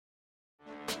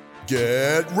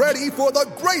Get ready for the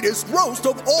greatest roast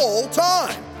of all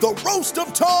time, the Roast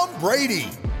of Tom Brady,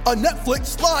 a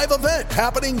Netflix live event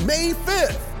happening May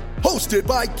 5th. Hosted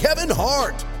by Kevin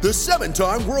Hart, the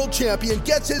 7-time world champion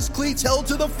gets his cleats held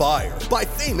to the fire by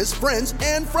famous friends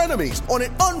and frenemies on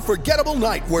an unforgettable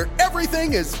night where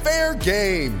everything is fair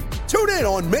game. Tune in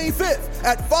on May 5th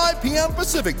at 5 p.m.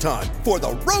 Pacific time for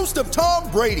the Roast of Tom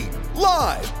Brady,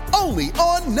 live only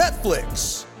on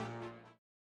Netflix.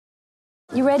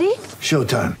 You ready?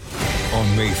 Showtime.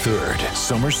 On May 3rd,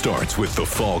 summer starts with The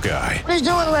Fall Guy. Let's do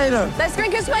it later. Let's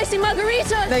drink a spicy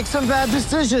margarita. Make some bad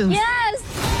decisions. Yes!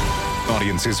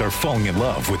 Audiences are falling in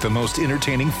love with the most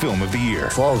entertaining film of the year.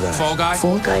 Fall Guy. Fall Guy?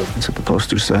 Fall guy. That's what the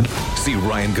poster said. See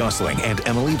Ryan Gosling and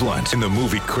Emily Blunt in the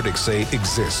movie critics say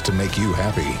exists to make you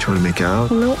happy. Trying to make it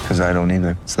out? Nope. Because I don't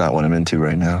either. It's not what I'm into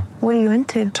right now. What are you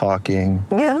into? Talking.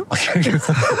 Yeah.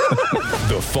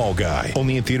 The Fall Guy.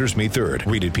 Only in theaters May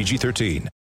 3rd. Rated PG-13.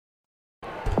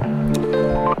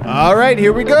 All right,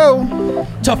 here we go.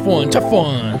 Tough one.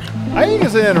 I think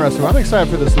it's an interesting one. I'm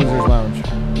excited for this Losers Lounge.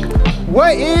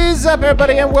 What is up,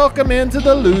 everybody, and welcome into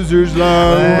the Losers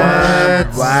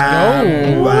Lounge. Let's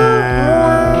go.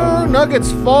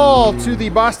 Nuggets fall to the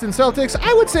Boston Celtics.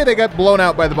 I would say they got blown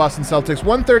out by the Boston Celtics,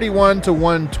 131 to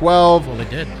 112. Well, they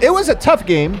did. It was a tough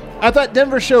game. I thought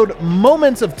Denver showed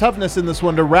moments of toughness in this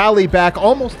one to rally back,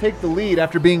 almost take the lead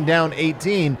after being down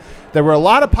 18. There were a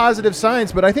lot of positive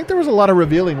signs, but I think there was a lot of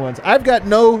revealing ones. I've got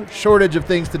no shortage of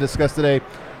things to discuss today.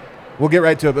 We'll get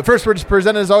right to it. But first, we're just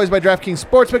presented as always by DraftKings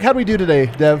Sportsbook. How do we do today,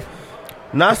 Dev?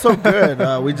 Not so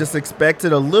good. We just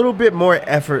expected a little bit more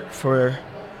effort for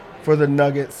the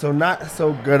Nuggets, so not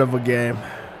so good of a game.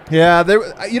 Yeah,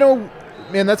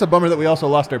 man, that's a bummer that we also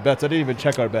lost our bets. I didn't even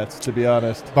check our bets, to be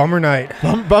honest. Bummer night.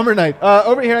 Bummer night.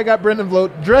 Over here, I got Brendan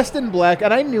Vloat dressed in black,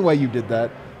 and I knew why you did that.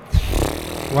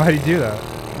 Why did you do that?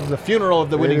 It was a funeral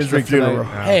of the winning is a streak funeral.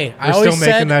 tonight. Hey, I We're always still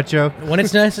making said that joke. when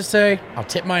it's necessary, I'll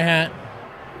tip my hat.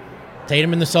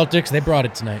 Tatum and the Celtics, they brought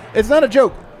it tonight. It's not a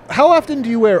joke. How often do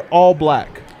you wear all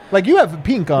black? Like, you have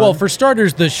pink on. Well, for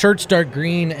starters, the shirt's dark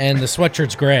green and the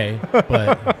sweatshirt's gray,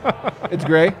 but it's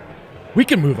gray. we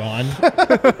can move on.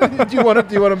 Do you want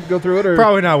to go through it, or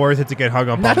Probably not worth it to get hung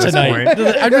up Not on this tonight.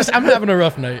 point. I'm having a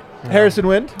rough night. Harrison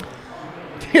Wind?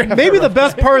 Maybe the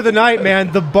best part of the night,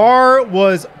 man. The bar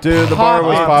was Dude, the bar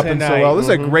was popping so tonight. well. This is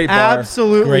a great bar.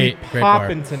 Absolutely Great bar.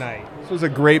 popping tonight. This was a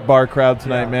great bar crowd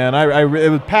tonight, man. It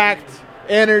was packed,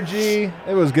 energy.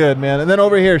 It was good, man. And then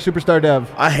over here, Superstar Dev.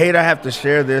 I have to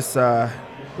share this,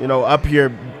 up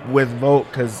here with Vote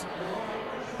because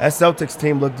that Celtics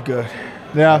team looked good.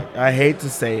 Yeah. I hate to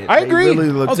say it. I agree. They really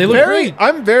looked They look good. great.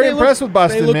 I'm very impressed with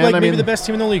Boston, They look man. like I maybe mean, the best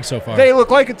team in the league so far. they look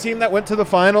like a team that went to the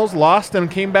finals, lost,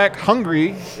 and came back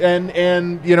hungry and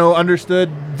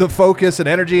understood the focus and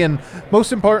energy and,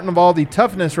 most important of all, the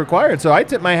toughness required. So I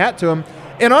tip my hat to them.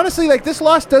 And honestly, like, this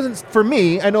loss doesn't, for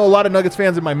me, I know a lot of Nuggets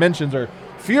fans in my mentions are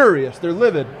furious. They're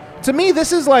livid. To me,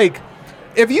 this is like,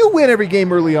 if you win every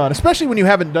game early on, especially when you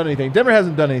haven't done anything, Denver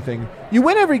hasn't done anything, you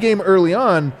win every game early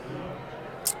on,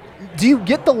 do you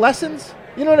get the lessons?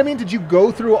 You know what I mean? Did you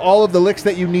go through all of the licks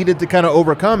that you needed to kind of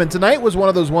overcome? And tonight was one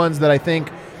of those ones that I think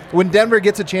when Denver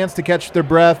gets a chance to catch their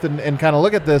breath and kind of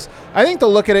look at this, I think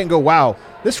they'll look at it and go, wow,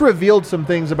 this revealed some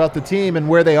things about the team and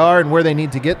where they are and where they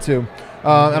need to get to.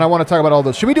 And I want to talk about all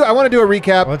those. I want to do a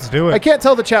recap. Let's do it. I can't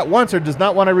tell the chat wants or does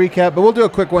not want to recap, but we'll do a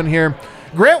quick one here.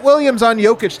 Grant Williams on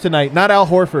Jokic tonight, not Al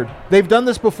Horford. They've done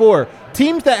this before.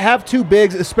 Teams that have two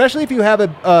bigs, especially if you have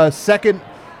a second,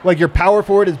 like your power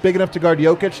forward is big enough to guard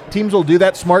Jokic, teams will do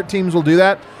that. Smart teams will do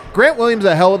that. Grant Williams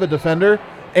is a hell of a defender,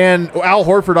 and Al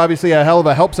Horford obviously a hell of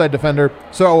a help side defender.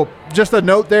 So just a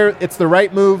note there, it's the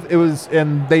right move.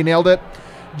 And they nailed it.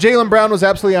 Jaylen Brown was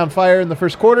absolutely on fire in the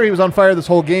first quarter. He was on fire this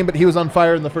whole game, but he was on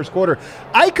fire in the first quarter.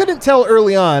 I couldn't tell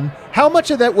early on how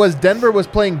much of that was Denver was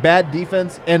playing bad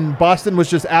defense and Boston was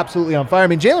just absolutely on fire. I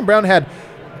mean, Jaylen Brown had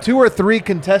 2 or 3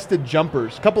 contested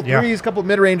jumpers, a couple threes, a couple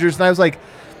mid-rangers, and I was like,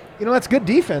 that's good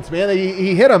defense, man.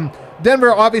 He hit them.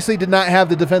 Denver obviously did not have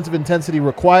the defensive intensity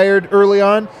required early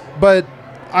on, but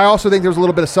I also think there was a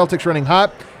little bit of Celtics running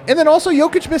hot. And then also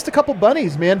Jokic missed a couple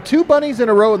bunnies, man. 2 bunnies in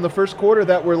a row in the first quarter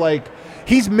that were like,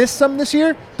 he's missed some this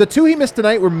year. The 2 he missed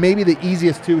tonight were maybe the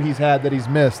easiest 2 he's had that he's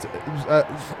missed.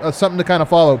 Something to kind of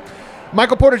follow.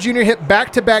 Michael Porter Jr. hit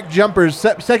back-to-back jumpers.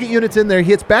 Second unit's in there.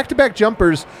 He hits back-to-back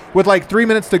jumpers with like 3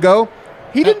 minutes to go.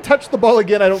 He didn't touch the ball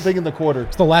again, I don't think, in the quarter.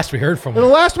 It's the last we heard from The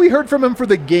him. last we heard from him for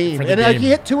the game. Like, he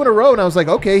hit 2 in a row, and I was like,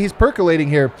 okay, he's percolating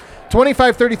here.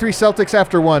 25-33 Celtics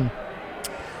after 1.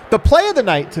 The play of the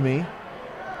night to me,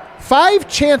 5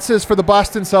 chances for the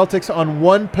Boston Celtics on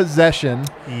 1 possession.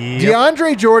 Yep.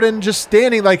 DeAndre Jordan just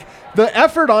standing, like, the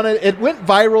effort on it. It went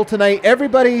viral tonight.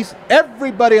 Everybody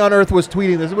on earth was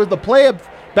tweeting this. It was the play of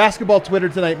basketball Twitter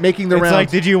tonight, making the It's rounds. like,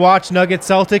 did you watch Nuggets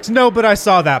Celtics? No, but I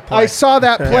saw that play. I saw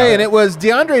that play, and it was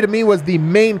DeAndre, to me, was the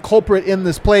main culprit in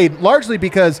this play, largely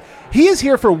because he is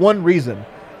here for one reason: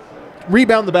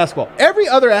 rebound the basketball. Every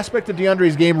other aspect of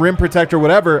DeAndre's game, rim protector,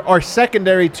 whatever, are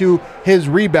secondary to his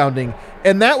rebounding.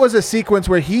 And that was a sequence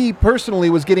where he personally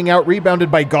was getting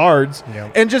out-rebounded by guards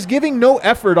and just giving no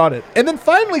effort on it. And then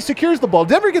finally secures the ball.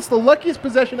 Denver gets the luckiest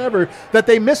possession ever that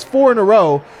they missed 4 in a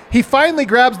row. He finally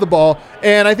grabs the ball,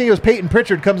 and I think it was Peyton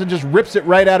Pritchard comes and just rips it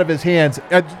right out of his hands.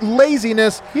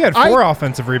 Laziness. He had 4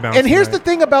 offensive rebounds. And here's the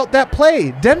thing about that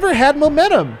play. Denver had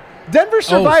momentum. Denver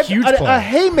survived huge a play.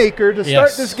 haymaker to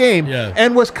start this game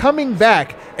and was coming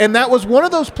back. And that was one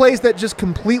of those plays that just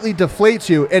completely deflates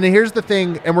you. And here's the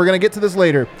thing, and we're going to get to this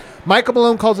later. Michael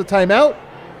Malone calls a timeout,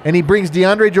 and he brings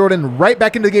DeAndre Jordan right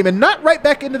back into the game. And not right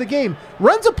back into the game.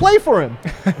 Runs a play for him.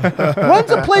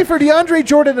 Runs a play for DeAndre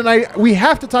Jordan, and we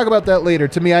have to talk about that later.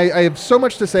 To me, I have so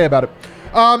much to say about it.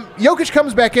 Jokic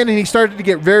comes back in, and he started to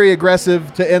get very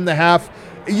aggressive to end the half.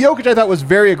 Jokic, I thought, was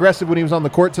very aggressive when he was on the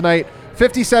court tonight.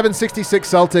 57-66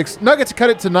 Celtics. Nuggets cut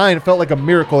it to 9. It felt like a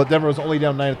miracle that Denver was only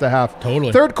down 9 at the half.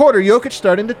 Totally. Third quarter, Jokic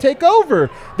starting to take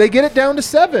over. They get it down to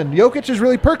 7. Jokic is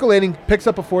really percolating, picks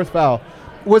up a 4th foul.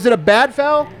 Was it a bad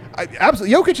foul?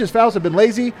 Absolutely. Jokic's fouls have been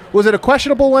lazy. Was it a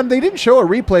questionable one? They didn't show a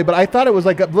replay, but I thought it was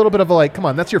like a little bit of a, like, come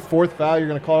on, that's your 4th foul. You're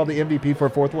going to call the MVP for a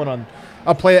 4th one on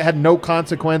a play that had no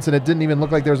consequence, and it didn't even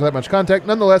look like there was that much contact.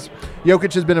 Nonetheless,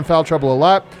 Jokic has been in foul trouble a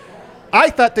lot. I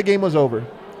thought the game was over.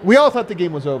 We all thought the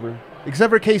game was over,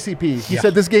 except for KCP. He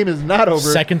said this game is not over.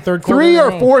 Second, third quarter. 3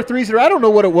 or 4 threes. I don't know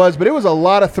what it was, but it was a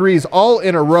lot of threes all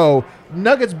in a row.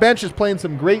 Nuggets bench is playing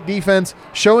some great defense,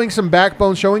 showing some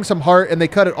backbone, showing some heart, and they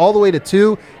cut it all the way to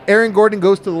 2. Aaron Gordon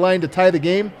goes to the line to tie the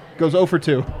game, goes 0 for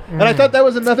 2. And I thought that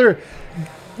was another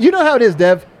 – you know how it is,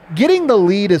 Dev. Getting the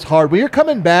lead is hard. When you're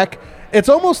coming back, it's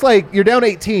almost like you're down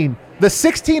 18. The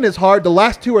 16 is hard. The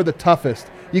last 2 are the toughest.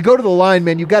 You go to the line,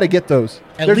 man, you got to get those.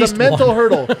 There's a mental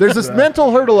hurdle. There's this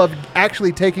mental hurdle of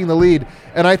actually taking the lead.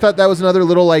 And I thought that was another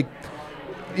little, like,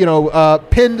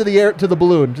 pin to the air, to the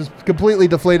balloon. Just completely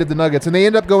deflated the Nuggets. And they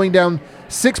end up going down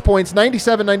 6 points,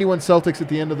 97-91 Celtics at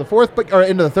the end of the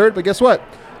end of the third. But guess what?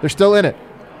 They're still in it.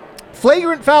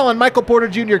 Flagrant foul on Michael Porter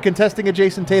Jr. contesting a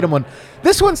Jason Tatum one.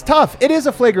 This one's tough. It is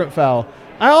a flagrant foul.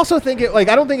 I also think I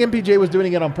don't think MPJ was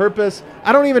doing it on purpose.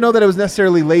 I don't even know that it was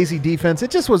necessarily lazy defense. It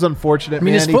just was unfortunate. I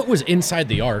mean, his foot was inside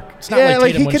the arc. It's not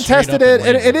like Tatum he went contested it,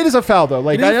 and it is a foul though.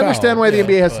 Like, I understand why the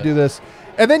NBA has to do this.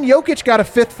 And then Jokic got a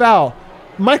 5th foul.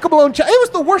 Michael Malone, it was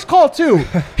the worst call too.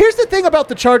 Here's the thing about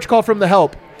the charge call from the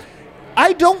help.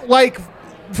 I don't like,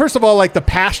 first of all, like the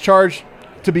pass charge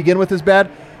to begin with is bad.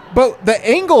 But the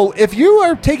angle, if you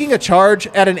are taking a charge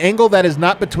at an angle that is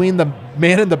not between the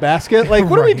man and the basket, like,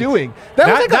 what are we doing?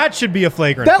 That should be a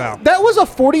flagrant foul. That was a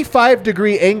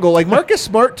 45-degree angle. Like, Marcus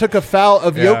Smart took a foul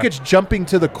of Jokic jumping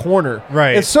to the corner.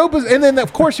 Right. It's so and then,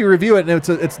 of course, you review it, and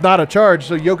it's not a charge,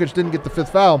 so Jokic didn't get the 5th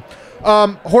foul.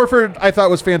 Horford, I thought,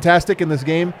 was fantastic in this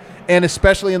game, and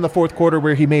especially in the 4th quarter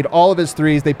where he made all of his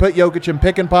threes. They put Jokic in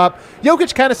pick and pop.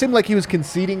 Jokic kind of seemed like he was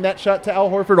conceding that shot to Al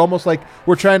Horford, almost like,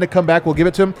 we're trying to come back, we'll give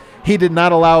it to him. He did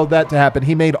not allow that to happen.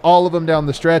 He made all of them down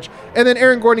the stretch. And then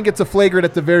Aaron Gordon gets a flagrant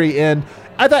at the very end.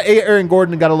 I thought Aaron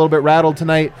Gordon got a little bit rattled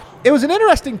tonight. It was an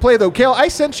interesting play, though. Kale, I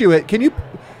sent you it. Can you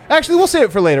 – actually, we'll save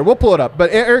it for later. We'll pull it up.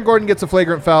 But Aaron Gordon gets a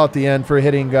flagrant foul at the end for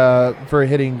hitting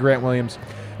Grant Williams.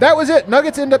 That was it.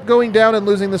 Nuggets end up going down and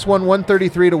losing this one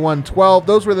 133-112.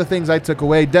 Those were the things I took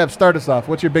away. Dev, start us off.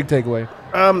 What's your big takeaway?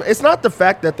 It's not the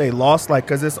fact that they lost,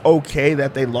 because it's okay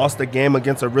that they lost a game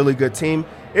against a really good team.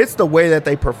 It's the way that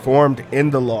they performed in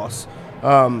the loss.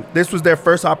 This was their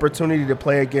first opportunity to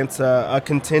play against a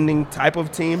contending type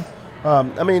of team.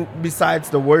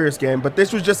 Besides the Warriors game, but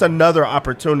this was just another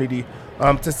opportunity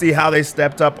to see how they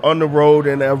stepped up on the road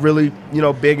in a really,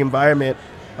 big environment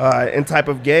and type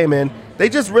of game. And they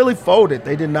just really folded.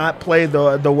 They did not play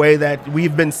the way that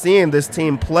we've been seeing this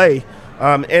team play.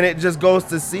 And it just goes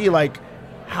to see, like,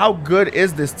 how good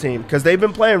is this team? Because they've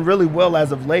been playing really well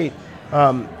as of late.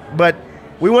 But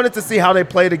we wanted to see how they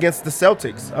played against the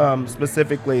Celtics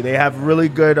specifically. They have really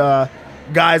good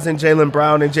guys in Jaylen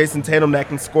Brown and Jason Tatum that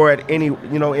can score at any,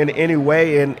 in any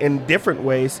way, in different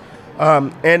ways.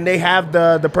 And they have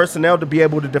the personnel to be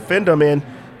able to defend them. And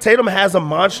Tatum has a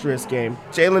monstrous game.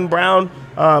 Jaylen Brown,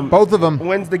 both of them,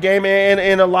 wins the game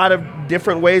in a lot of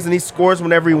different ways, and he scores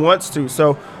whenever he wants to.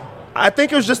 So I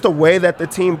think it was just the way that the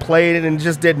team played and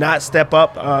just did not step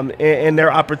up in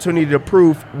their opportunity to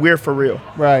prove we're for real.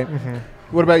 Right.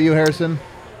 What about you, Harrison?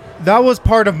 That was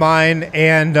part of mine,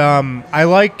 and I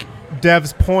like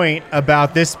Dev's point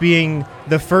about this being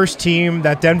the first team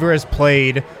that Denver has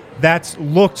played that's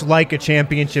looked like a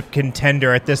championship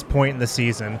contender at this point in the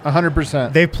season.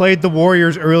 100%. They played the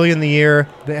Warriors early in the year.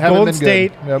 They haven't Golden been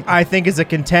good. State, Yep. I think, is a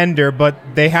contender, but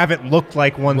they haven't looked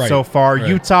like one Right, so far. right.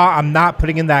 Utah, I'm not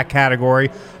putting in that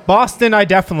category. Boston, I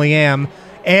definitely am.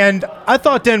 And I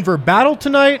thought Denver battled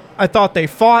tonight. I thought they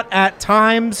fought at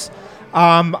times.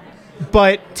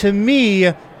 But to me,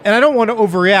 and I don't want to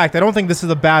overreact, I don't think this is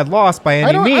a bad loss by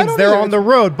any I means. don't They're either. on the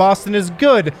road. Boston is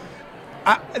good.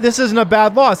 This isn't a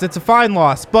bad loss. It's a fine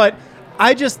loss. But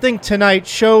I just think tonight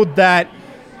showed that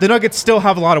the Nuggets still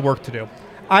have a lot of work to do.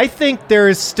 I think there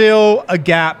is still a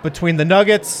gap between the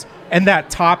Nuggets and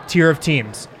that top tier of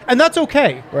teams. And that's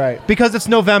okay. Right. Because it's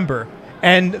November.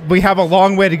 And we have a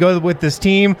long way to go with this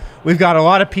team. We've got a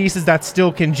lot of pieces that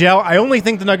still can gel. I only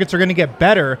think the Nuggets are going to get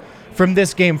better from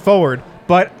this game forward.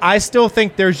 But I still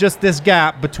think there's just this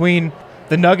gap between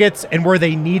the Nuggets and where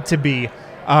they need to be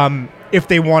if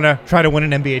they want to try to win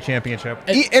an NBA championship.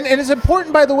 And it's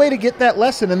important, by the way, to get that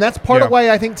lesson, and that's part of why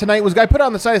I think tonight was. I put it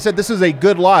on the side. I said this is a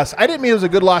good loss. I didn't mean it was a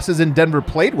good loss as in Denver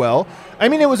played well. I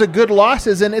mean it was a good loss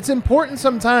as in it's important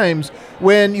sometimes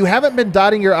when you haven't been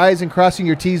dotting your I's and crossing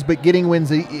your T's, but getting wins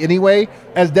anyway,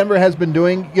 as Denver has been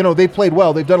doing. You know, they've played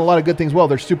well. They've done a lot of good things well.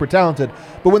 They're super talented.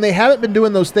 But when they haven't been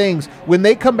doing those things, when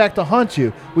they come back to haunt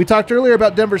you, we talked earlier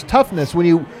about Denver's toughness. When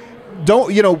you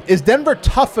don't, is Denver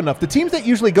tough enough? The teams that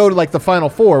usually go to like the Final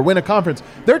Four, win a conference,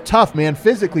 they're tough, man.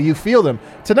 Physically, you feel them.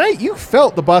 Tonight, you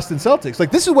felt the Boston Celtics.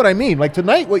 Like, this is what I mean. Like,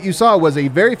 tonight, what you saw was a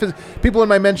very people in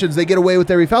my mentions, they get away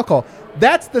with every foul call.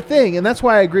 That's the thing, and that's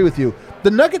why I agree with you. The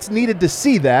Nuggets needed to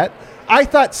see that. I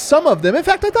thought some of them, in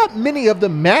fact, I thought many of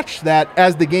them matched that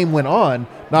as the game went on.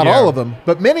 Not all of them,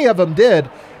 but many of them did.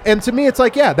 And to me, it's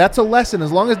like, yeah, that's a lesson.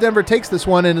 As long as Denver takes this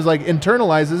one and is like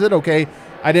internalizes it, okay,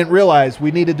 I didn't realize we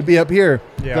needed to be up here.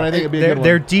 Yeah. Then I think it'd be a good one.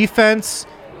 Their defense,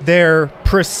 their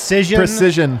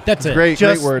precision. That's it. Great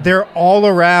Just word. their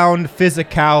all-around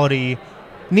physicality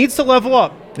needs to level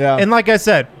up. Yeah. And like I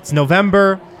said, it's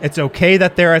November. It's okay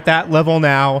that they're at that level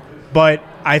now, but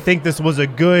I think this was a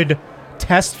good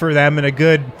test for them and a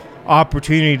good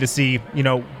opportunity to see,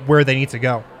 where they need to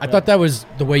go. I thought that was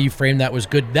the way you framed that was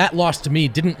good. That loss to me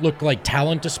didn't look like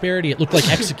talent disparity. It looked like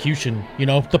execution,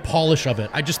 the polish of it.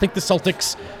 I just think the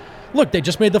Celtics, look, they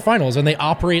just made the finals and they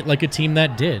operate like a team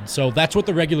that did. So that's what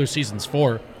the regular season's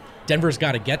for. Denver's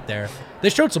got to get there. They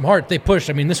showed some heart. They pushed.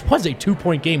 I mean, this was a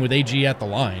 2-point game with AG at the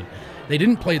line. They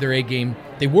didn't play their A game.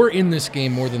 They were in this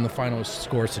game more than the final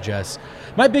score suggests.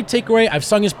 My big takeaway, I've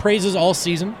sung his praises all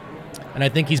season, and I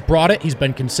think he's brought it. He's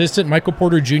been consistent. Michael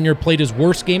Porter Jr. played his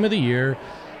worst game of the year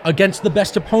against the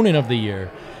best opponent of the year,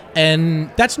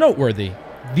 and that's noteworthy.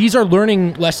 These are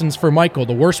learning lessons for Michael.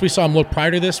 The worst we saw him look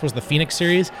prior to this was the Phoenix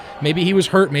series. Maybe he was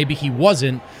hurt, maybe he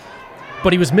wasn't,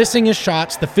 but he was missing his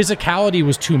shots. The physicality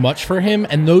was too much for him,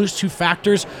 and those two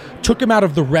factors took him out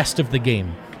of the rest of the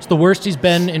game. It's the worst he's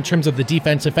been in terms of the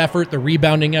defensive effort, the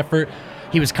rebounding effort.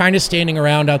 He was kind of standing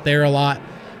around out there a lot.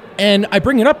 And I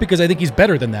bring it up because I think he's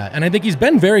better than that. And I think he's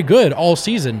been very good all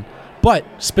season. But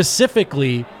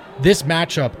specifically, this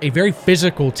matchup, a very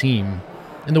physical team,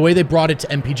 and the way they brought it to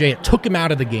MPJ, it took him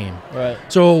out of the game. Right.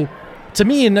 So to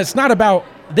me, and it's not about,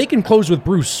 they can close with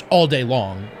Bruce all day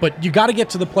long, but you got to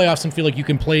get to the playoffs and feel like you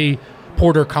can play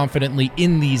Porter confidently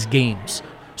in these games.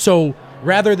 So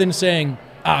rather than saying,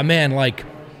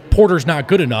 Porter's not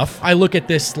good enough, I look at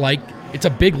this like it's a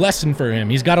big lesson for him.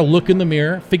 He's got to look in the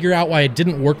mirror, figure out why it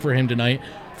didn't work for him tonight,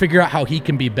 figure out how he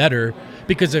can be better.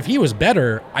 Because if he was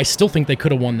better, I still think they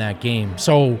could have won that game.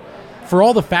 So for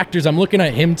all the factors, I'm looking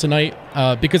at him tonight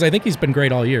because I think he's been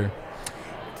great all year.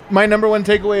 My number one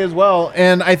takeaway as well,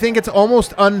 and I think it's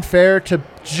almost unfair to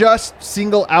just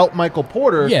single out Michael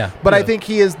Porter. But I think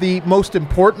he is the most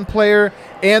important player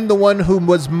and the one who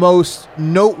was most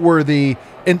noteworthy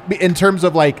in terms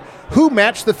of like who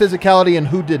matched the physicality and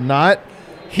who did not.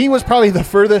 He was probably the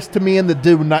furthest to me in the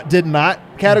did not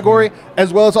category,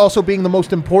 as well as also being the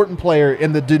most important player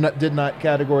in the did not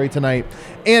category tonight.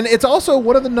 And it's also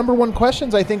one of the number one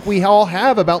questions I think we all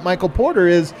have about Michael Porter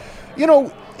is,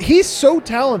 he's so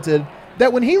talented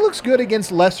that when he looks good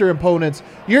against lesser opponents,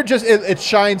 you're just it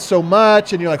shines so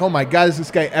much, and you're like, oh my God, is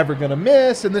this guy ever gonna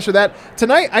miss? And this or that.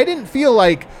 Tonight, I didn't feel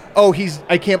like,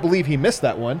 I can't believe he missed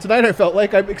that one. Tonight, I felt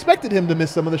like I expected him to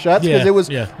miss some of the shots because it was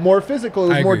more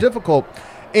physical, it was more difficult.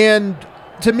 And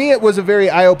to me, it was a very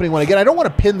eye-opening one. Again, I don't want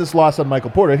to pin this loss on Michael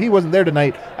Porter. If he wasn't there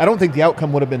tonight, I don't think the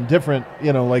outcome would have been different.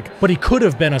 But he could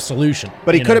have been a solution.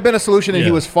 But he could have been a solution, and he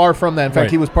Yeah. was far from that. In fact,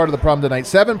 Right. he was part of the problem tonight.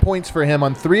 7 points for him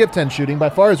on 3 of 10 shooting, by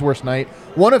far his worst night.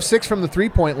 1 of 6 from the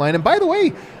three-point line. And by the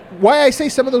way, why I say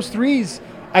some of those threes,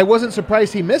 I wasn't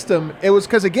surprised he missed them. It was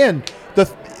because, again,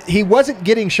 he wasn't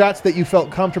getting shots that you felt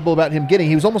comfortable about him getting.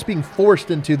 He was almost being forced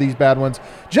into these bad ones.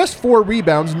 Just 4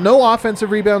 rebounds, no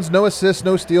offensive rebounds, no assists,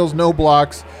 no steals, no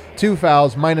blocks, 2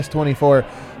 fouls, minus 24.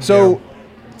 So,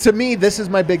 to me, this is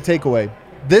my big takeaway.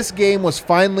 This game was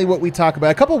finally what we talk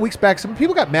about. A couple of weeks back, some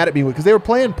people got mad at me because they were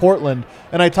playing Portland,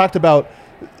 and I talked about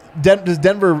does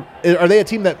Denver, are they a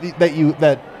team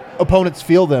that opponents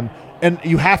feel them? And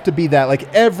you have to be that.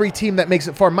 Like every team that makes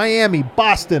it far, Miami,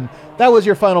 Boston, that was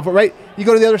your Final Four, right? You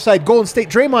go to the other side, Golden State,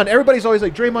 Draymond. Everybody's always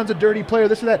like, Draymond's a dirty player,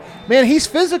 this or that. Man, he's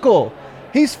physical.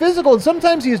 He's physical, and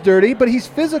sometimes he's dirty, but he's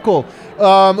physical.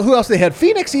 Who else they had?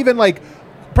 Phoenix even, like,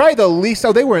 probably the least.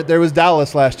 Oh, they weren't. There was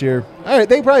Dallas last year. All right,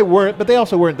 they probably weren't, but they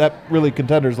also weren't that really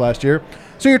contenders last year.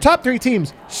 So your top 3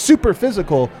 teams, super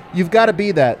physical. You've got to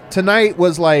be that. Tonight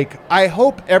was like, I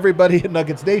hope everybody in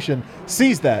Nuggets Nation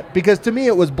sees that, because to me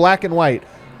it was black and white.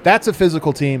 That's a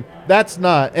physical team. That's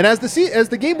not. And as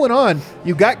the game went on,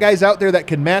 you got guys out there that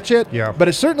can match it. Yeah. But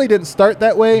it certainly didn't start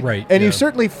that way. Right, And you yeah.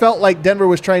 certainly felt like Denver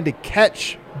was trying to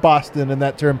catch Boston in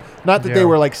that term. Not that they Yeah.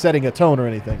 were like setting a tone or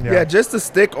anything. Yeah, just to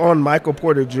stick on Michael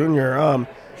Porter Jr.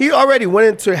 He already went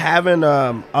into having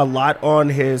a lot on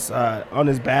his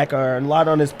back, or a lot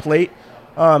on his plate,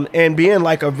 and being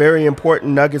like a very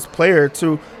important Nuggets player.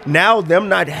 To now them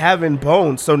not having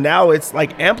Bones, so now it's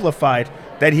like amplified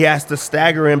that he has to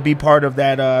stagger and be part of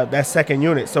that second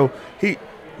unit. So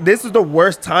this is the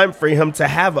worst time for him to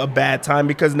have a bad time,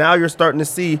 because now you're starting to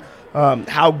see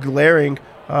how glaring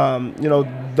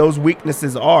those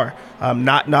weaknesses are.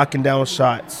 Not knocking down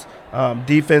shots.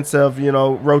 Defensive,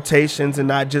 rotations, and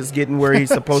not just getting where he's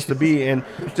supposed to be, and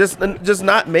just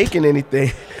not making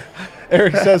anything.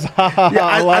 Eric says, ha ha ha. Yeah,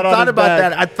 I thought about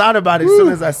that. I thought about it as soon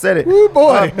as I said it. Woo,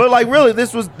 boy. But like, really,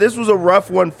 this was a rough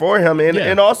one for him, and Yeah.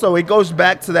 and also it goes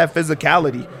back to that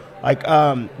physicality. Like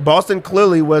Boston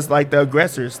clearly was like the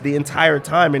aggressors the entire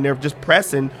time, and they're just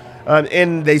pressing.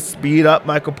 And they speed up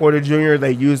Michael Porter Jr.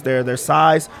 They use their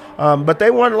size, but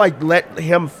they want to like let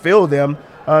him feel them.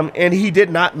 And he did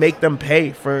not make them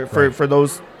pay for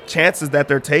those chances that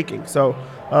they're taking. So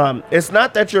it's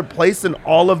not that you're placing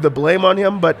all of the blame on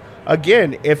him, but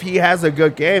again, if he has a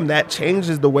good game, that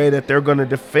changes the way that they're going to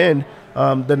defend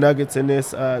the Nuggets in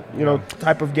this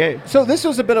type of game. So this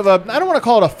was a bit of a, I don't want to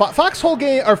call it a foxhole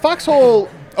game, or foxhole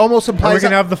almost Are we implies.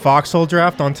 going to have the Foxhole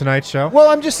draft on tonight's show? Well,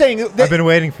 I'm just saying. I've been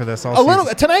waiting for this all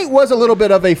season. Tonight was a little bit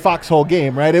of a foxhole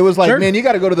game, right? It was like, Sure. man, you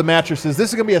got to go to the mattresses. This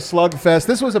is going to be a slugfest.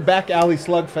 This was a back alley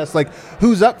slugfest. Like,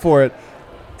 who's up for it?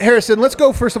 Harrison, let's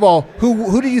go first of all.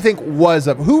 Who do you think was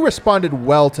up? Who responded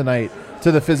well tonight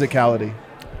to the physicality?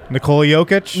 Nikola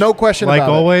Jokic. No question like about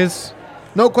it. always.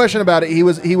 No question about it. He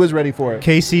was ready for it.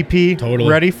 KCP. Totally.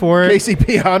 Ready for it.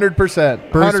 KCP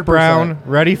 100%. Bruce 100%. Brown.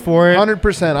 Ready for it.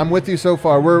 100%. I'm with you so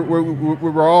far.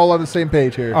 We're all on the same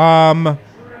page here. Are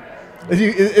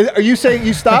you saying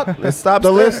you stop? It stops.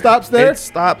 The there. list stops there? It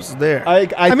stops there.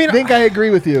 I mean, think I agree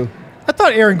with you. I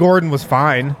thought Aaron Gordon was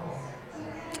fine.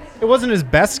 It wasn't his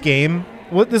best game.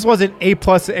 This wasn't A+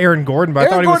 Aaron Gordon, but I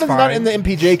thought Aaron he was Gordon's fine. not in the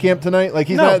MPJ camp tonight. Like,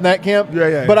 he's No. not in that camp.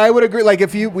 Yeah. But I would agree. Like,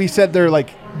 if we said they're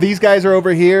like, these guys are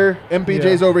over here,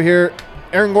 MPJ's over here,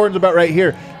 Aaron Gordon's about right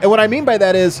here. And what I mean by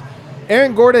that is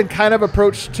Aaron Gordon kind of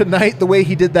approached tonight the way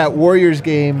he did that Warriors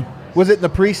game. Was it in the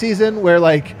preseason where,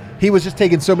 like, he was just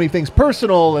taking so many things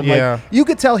personal, and Yeah. like you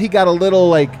could tell he got a little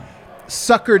like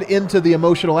suckered into the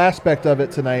emotional aspect of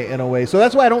it tonight in a way. So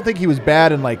that's why I don't think he was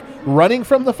bad in like running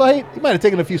from the fight. He might have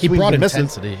taken a few swings brought and misses.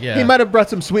 intensity, yeah. He might have brought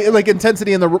some sweet like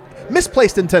intensity in the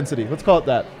misplaced intensity. Let's call it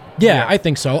that. Yeah, I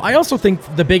think so. I also think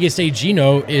the biggest AG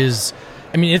note is,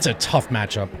 I mean, it's a tough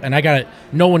matchup, and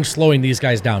no one's slowing these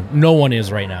guys down. No one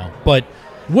is right now. But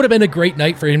would have been a great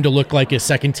night for him to look like a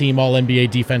second-team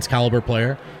All-NBA defense caliber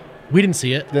player. We didn't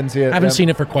see it. Didn't see it, Haven't yeah. seen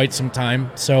it for quite some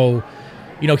time. So,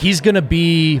 he's going to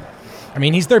be,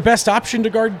 he's their best option to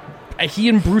guard. He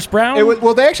and Bruce Brown.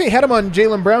 Well, they actually had him on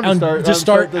Jaylen Brown to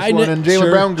start this one, and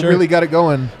Jaylen Brown really got it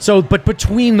going. So, but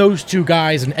between those two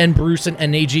guys and Bruce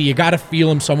and AG, you got to feel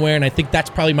him somewhere, and I think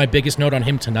that's probably my biggest note on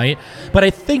him tonight. But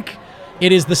I think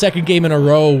it is the second game in a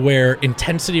row where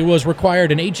intensity was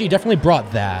required, and AG definitely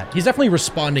brought that. He's definitely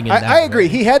responding in that I agree. way.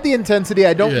 He had the intensity.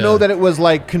 I don't know that it was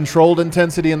like controlled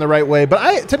intensity in the right way,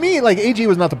 but to me, like AG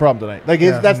was not the problem tonight. Like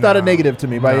that's not a negative to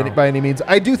me by any means.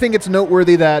 I do think it's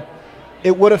noteworthy that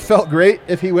it would have felt great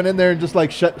if he went in there and just like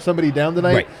shut somebody down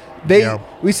tonight. Right.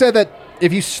 We said that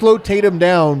if you slow Tatum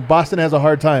down, Boston has a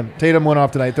hard time. Tatum went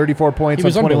off tonight, 34 points He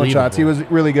was on 21 shots. He was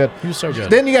really good. He was so good.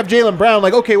 Then you have Jaylen Brown.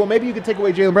 Like, okay, well, maybe you could take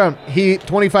away Jaylen Brown. He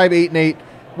 25, 8, and 8,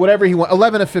 whatever he wants,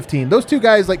 11 of 15. Those two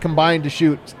guys like combined to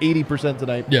shoot 80%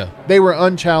 tonight. Yeah. They were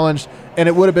unchallenged, and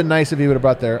it would have been nice if he would have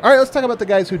brought there. All right, let's talk about the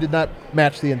guys who did not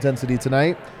match the intensity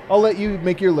tonight. I'll let you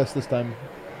make your list this time.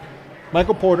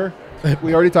 Michael Porter,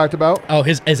 we already talked about. Oh,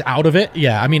 his is out of it?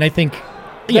 Yeah, I mean, I think...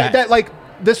 Yeah. That like...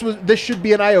 This should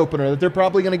be an eye opener that they're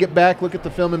probably going to get back, look at the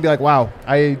film, and be like, "Wow,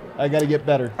 I got to get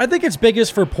better." I think it's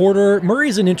biggest for Porter.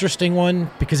 Murray's an interesting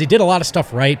one because he did a lot of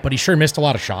stuff right, but he sure missed a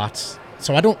lot of shots.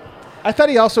 So I thought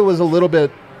he also was a little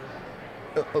bit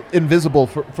invisible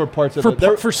for parts of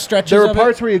it. For stretches. There were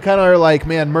parts where you kind of are like,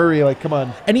 "Man, Murray, like, come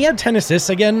on." And he had 10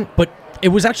 assists again, but it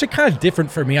was actually kind of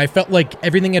different for me. I felt like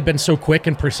everything had been so quick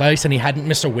and precise, and he hadn't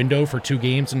missed a window for 2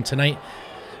 games. And tonight,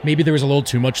 maybe there was a little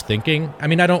too much thinking. I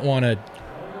mean, I don't want to.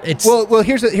 Well.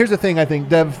 Here's the thing. I think,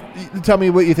 Dev, tell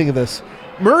me what you think of this.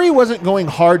 Murray wasn't going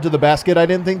hard to the basket, I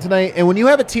didn't think, tonight. And when you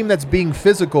have a team that's being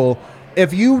physical,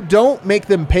 if you don't make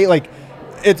them pay, like,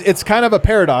 it's kind of a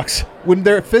paradox. When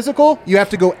they're physical, you have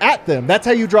to go at them. That's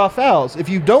how you draw fouls. If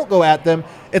you don't go at them,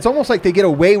 it's almost like they get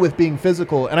away with being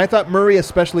physical. And I thought Murray,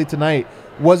 especially tonight,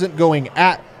 wasn't going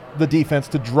at the defense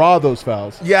to draw those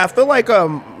fouls. Yeah, I feel like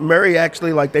Murray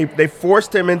actually, like, they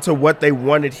forced him into what they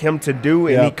wanted him to do,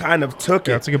 and he kind of took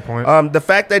it. That's a good point. The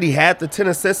fact that he had the 10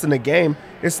 assists in the game,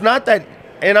 it's not that,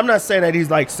 and I'm not saying that he's,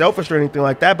 like, selfish or anything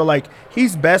like that, but, like,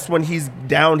 he's best when he's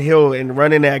downhill and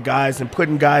running at guys and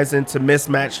putting guys into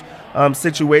mismatch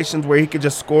situations where he could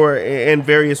just score in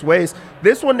various ways.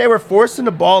 This one, they were forcing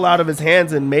the ball out of his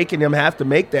hands and making him have to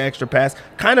make the extra pass,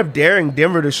 kind of daring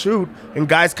Denver to shoot, and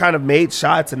guys kind of made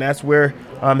shots, and that's where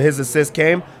his assist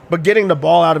came, but getting the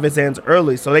ball out of his hands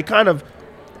early. So they kind of,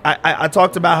 I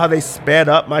talked about how they sped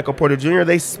up Michael Porter Jr.,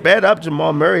 they sped up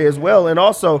Jamal Murray as well, and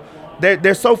also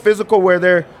they're so physical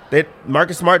where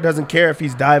Marcus Smart doesn't care if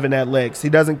he's diving at legs. He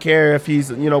doesn't care if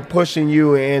he's, pushing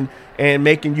you and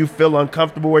making you feel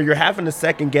uncomfortable, where you're having to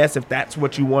second guess if that's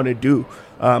what you want to do.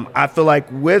 I feel like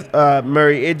with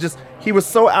Murray, he was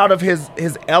so out of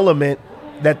his element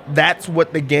that's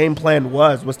what the game plan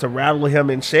was to rattle him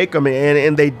and shake him,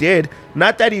 and they did.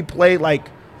 Not that he played like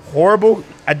horrible.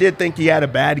 I did think he had a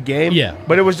bad game. Yeah.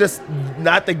 But it was just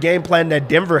not the game plan that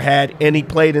Denver had, and he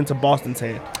played into Boston's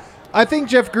hand. I think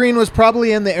Jeff Green was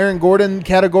probably in the Aaron Gordon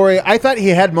category. I thought he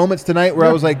had moments tonight where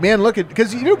I was like, man, look at,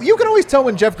 because you can always tell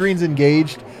when Jeff Green's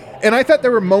engaged. And I thought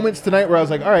there were moments tonight where I was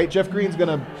like, all right, Jeff Green's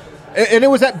going to, and it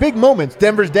was at big moments.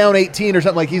 Denver's down 18 or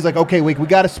something, like he's like, okay, we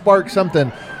got to spark something.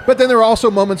 But then there were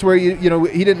also moments where he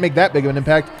didn't make that big of an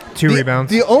impact. 2 rebounds.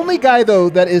 The only guy though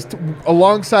that is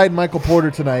alongside Michael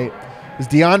Porter tonight is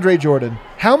DeAndre Jordan.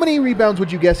 How many rebounds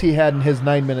would you guess he had in his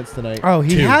 9 minutes tonight? Oh,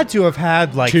 he 2. had to have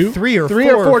had like 2? 3 or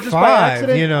 4 just 5, by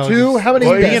accident. 2. How many?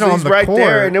 He's right court.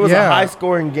 there, and it was Yeah. a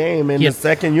high-scoring game, and the Yes.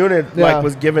 second unit Yeah.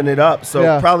 was giving it up.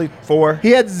 So probably 4. He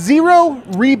had 0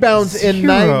 rebounds in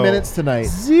 9 minutes tonight.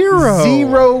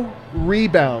 0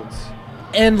 rebounds.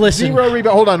 And listen, 0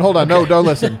 rebounds. Hold on. No, don't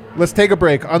listen. Let's take a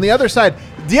break. On the other side,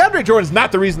 DeAndre Jordan's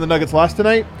not the reason the Nuggets lost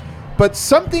tonight. But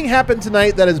something happened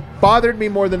tonight that has bothered me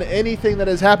more than anything that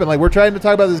has happened. Like, we're trying to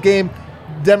talk about this game.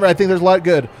 Denver, I think there's a lot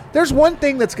good. There's one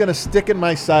thing that's going to stick in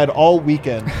my side all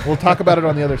weekend. We'll talk about it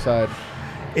on the other side.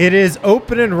 It is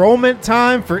open enrollment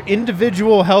time for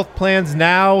individual health plans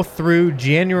now through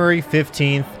January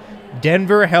 15th.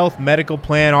 Denver Health Medical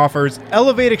Plan offers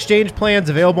Elevate Exchange plans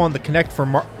available on the Connect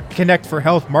for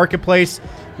Health marketplace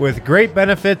with great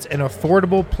benefits and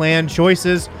affordable plan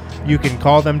choices. You can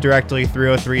call them directly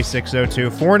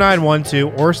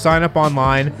 303-602-4912 or sign up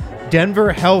online,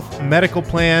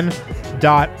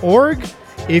 denverhealthmedicalplan.org.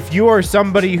 If you are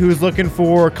somebody who's looking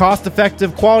for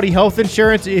cost-effective quality health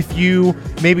insurance, if you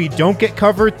maybe don't get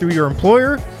covered through your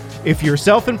employer, if you're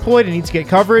self-employed and need to get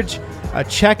coverage,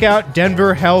 check out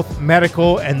Denver Health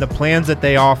Medical and the plans that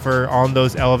they offer on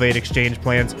those Elevate Exchange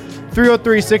plans.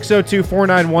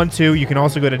 303-602-4912. You can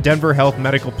also go to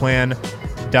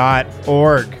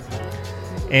denverhealthmedicalplan.org.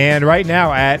 And right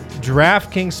now at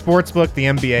DraftKings Sportsbook, the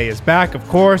NBA is back. Of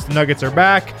course, the Nuggets are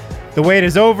back. The wait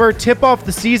is over. Tip off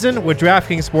the season with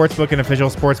DraftKings Sportsbook, an official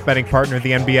sports betting partner of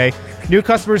the NBA. New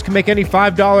customers can make any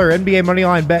 $5 NBA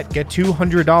moneyline bet. Get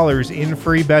 $200 in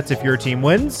free bets if your team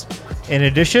wins. In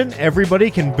addition, everybody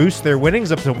can boost their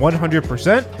winnings up to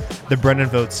 100%. The Brennan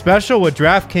Vote Special with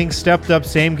DraftKings stepped up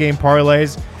same-game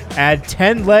parlays. Add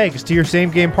 10 legs to your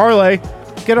same-game parlay.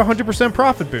 Get a 100%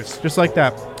 profit boost, just like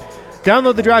that.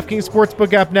 Download the DraftKings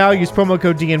Sportsbook app now. Use promo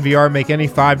code DNVR. Make any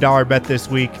 $5 bet this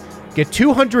week. Get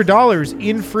 $200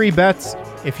 in free bets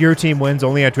if your team wins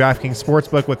only at DraftKings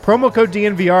Sportsbook with promo code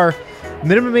DNVR.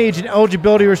 Minimum age and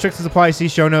eligibility restrictions apply. See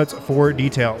show notes for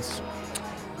details.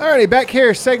 Alrighty, back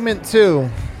here, segment 2.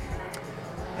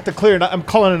 I have to clear it. I'm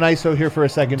calling an ISO here for a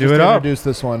second Do just it to up. introduce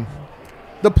this one.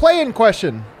 The play in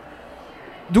question.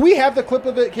 Do we have the clip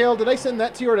of it, Kale? Did I send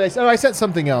that to you, or did I sent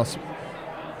something else?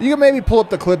 You can maybe pull up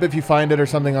the clip if you find it or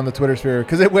something on the Twitter sphere,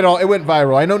 because it went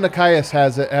viral. I know Nikias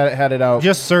had it out.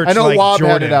 Just search. I know like Wob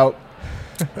Jordan. had it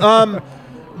out.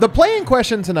 The play in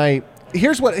question tonight.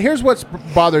 Here's what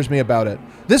bothers me about it.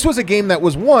 This was a game that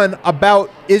was won about,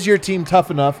 is your team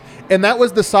tough enough? And that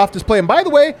was the softest play. And by the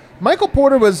way, Michael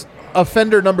Porter was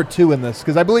offender number 2 in this,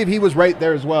 because I believe he was right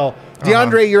there as well.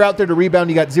 DeAndre, you're out there to rebound.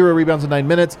 You got 0 rebounds in 9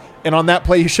 minutes. And on that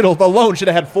play, you should have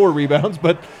had 4 rebounds,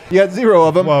 but you had 0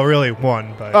 of them. Well, really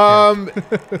 1. But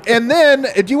And then,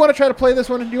 do you want to try to play this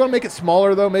one? Do you want to make it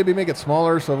smaller, though? Maybe make it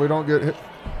smaller so we don't get hit.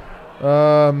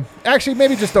 Actually,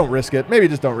 maybe just don't risk it. Maybe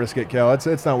just don't risk it, Kel.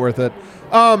 It's not worth it.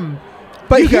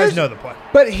 But you guys know the play.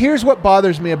 But here's what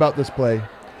bothers me about this play.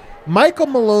 Michael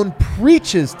Malone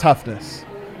preaches toughness.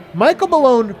 Michael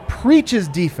Malone preaches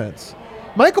defense.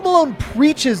 Michael Malone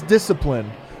preaches discipline.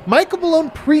 Michael Malone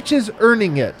preaches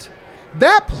earning it.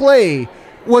 That play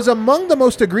was among the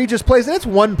most egregious plays, and it's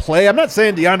one play. I'm not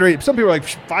saying DeAndre. Some people are like,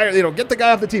 fire, get the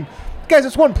guy off the team. Guys,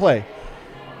 it's one play.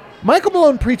 Michael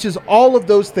Malone preaches all of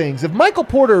those things. If Michael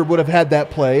Porter would have had that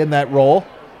play and that role,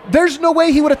 there's no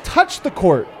way he would have touched the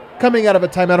court coming out of a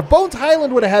timeout. If Bones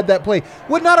Highland would have had that play,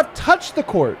 would not have touched the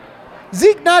court.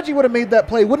 Zeke Naji would have made that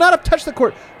play, would not have touched the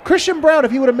court. Christian Brown,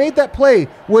 if he would have made that play,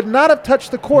 would not have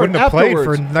touched the court Wouldn't have played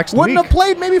afterwards. for next Wouldn't week. have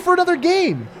played maybe for another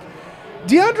game.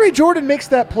 DeAndre Jordan makes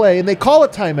that play, and they call a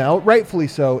timeout, rightfully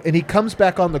so, and he comes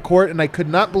back on the court, and I could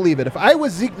not believe it. If I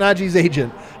was Zeke Naji's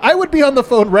agent, I would be on the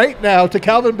phone right now to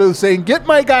Calvin Booth saying, get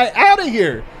my guy out of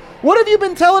here. What have you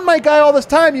been telling my guy all this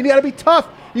time? You got to be tough.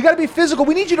 You got to be physical.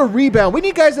 We need you to rebound. We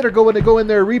need guys that are going to go in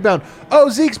there and rebound. Oh,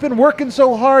 Zeke's been working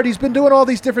so hard. He's been doing all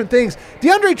these different things.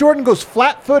 DeAndre Jordan goes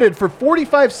flat-footed for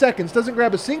 45 seconds, doesn't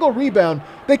grab a single rebound.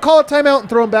 They call a timeout and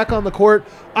throw him back on the court.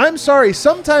 I'm sorry.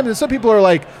 Sometimes, and some people are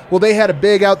like, well, they had a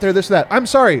big out there, this or that. I'm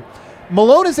sorry.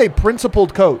 Malone is a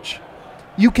principled coach.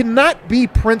 You cannot be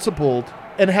principled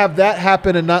and have that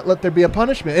happen and not let there be a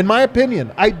punishment. In my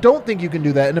opinion, I don't think you can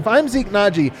do that. And if I'm Zeke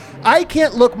Naji, I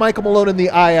can't look Michael Malone in the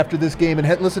eye after this game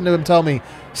and listen to him tell me,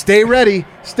 stay ready,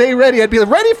 stay ready. I'd be like,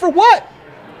 ready for what?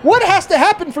 What has to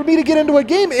happen for me to get into a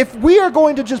game if we are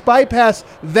going to just bypass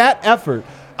that effort?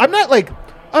 I'm not like,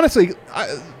 honestly,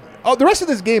 the rest of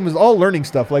this game is all learning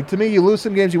stuff. Like, to me, you lose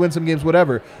some games, you win some games,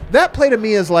 whatever. That play to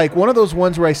me is like one of those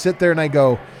ones where I sit there and I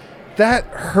go, that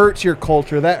hurts your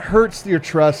culture. That hurts your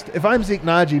trust. If I'm Zeke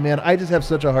Naji, man, I just have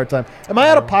such a hard time. Am I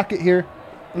out of pocket here?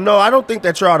 No, I don't think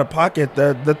that you're out of pocket.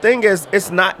 The thing is,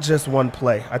 it's not just one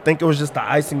play. I think it was just the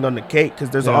icing on the cake because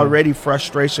there's already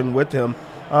frustration with him.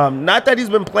 Not that he's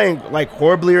been playing like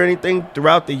horribly or anything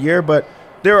throughout the year, but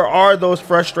there are those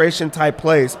frustration type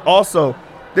plays. Also,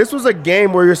 this was a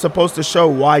game where you're supposed to show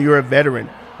why you're a veteran,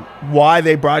 why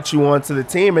they brought you onto the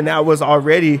team, and that was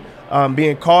already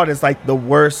being called as like the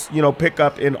worst,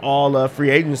 pickup in all of free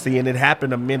agency, and it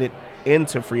happened a minute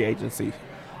into free agency.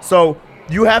 So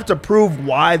you have to prove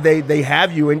why they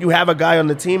have you, and you have a guy on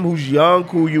the team who's young,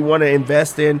 who you want to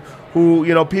invest in,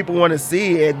 who people want to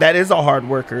see, and that is a hard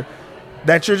worker.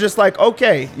 That you're just like,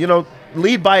 okay,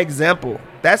 lead by example.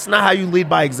 That's not how you lead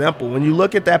by example. When you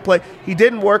look at that play, he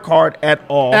didn't work hard at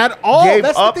all. At all. Gave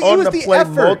That's up the thing. It on was the the play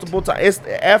effort. multiple times. It's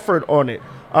the effort on it.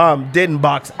 Didn't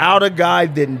box out a guy,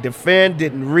 didn't defend,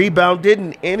 didn't rebound,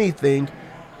 didn't anything,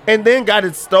 and then got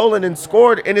it stolen and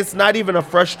scored, and it's not even a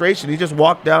frustration. He just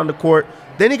walked down the court.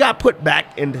 Then he got put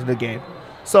back into the game.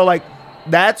 So, like,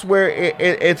 that's where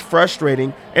it's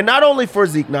frustrating, and not only for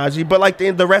Zeke Naji, but, like,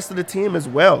 the rest of the team as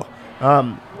well.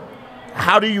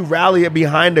 How do you rally it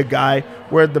behind a guy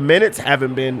where the minutes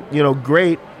haven't been,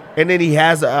 great, and then he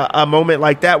has a moment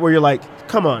like that where you're like,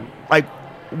 come on, like,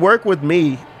 work with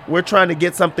me. We're trying to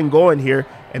get something going here,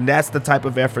 and that's the type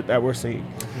of effort that we're seeing.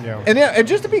 Yeah. And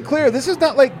just to be clear, this is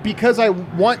not like because I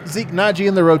want Zeke Naji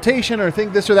in the rotation or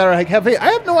think this or that or I have.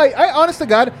 I honest to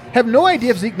God have no idea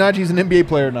if Zeke Naji is an NBA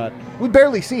player or not. We've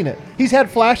barely seen it. He's had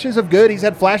flashes of good. He's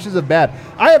had flashes of bad.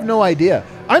 I have no idea.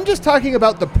 I'm just talking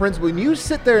about the principle. When you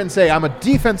sit there and say, I'm a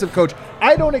defensive coach,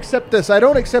 I don't accept this, I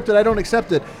don't accept it, I don't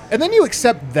accept it, and then you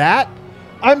accept that,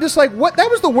 I'm just like, what? That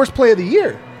was the worst play of the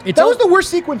year. That was the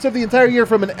worst sequence of the entire year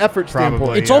from an effort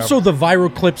standpoint. It's also the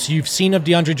viral clips you've seen of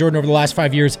DeAndre Jordan over the last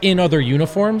 5 years in other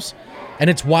uniforms, and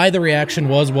it's why the reaction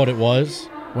was what it was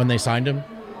when they signed him.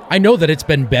 I know that it's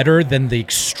been better than the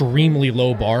extremely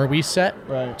low bar we set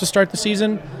to start the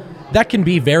season, that can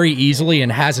be very easily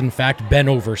and has in fact been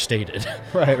overstated.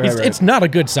 Right. It's not a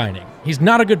good signing. He's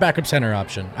not a good backup center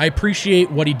option. I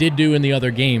appreciate what he did do in the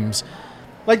other games.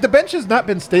 Like, the bench has not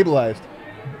been stabilized.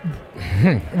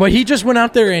 What he just went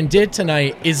out there and did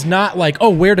tonight is not like, oh,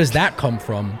 where does that come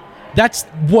from? That's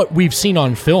what we've seen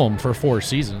on film for 4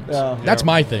 seasons. That's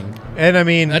my thing. And I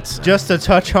mean, That's just to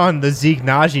touch on the Zeke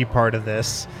Najee part of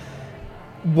this.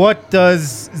 What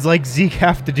does Zeke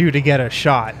have to do to get a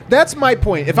shot? That's my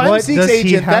point. If I'm What Zeke's does he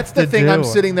agent, have that's the to thing. I'm do?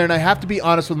 sitting there and I have to be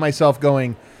honest with myself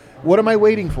going, what am I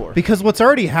waiting for? Because what's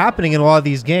already happening in a lot of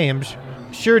these games,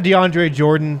 sure, DeAndre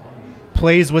Jordan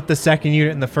plays with the second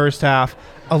unit in the first half.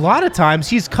 A lot of times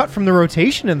he's cut from the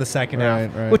rotation in the second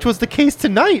half, Right. which was the case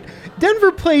tonight.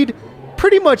 Denver played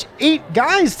pretty much 8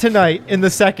 guys tonight in the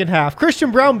second half.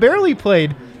 Christian Brown barely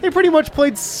played. They pretty much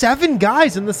played 7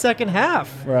 guys in the second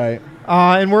half. Right.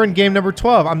 And we're in game number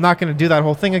 12. I'm not going to do that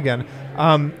whole thing again.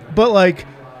 But, like,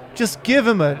 just give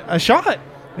him a shot.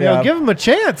 You know, give him a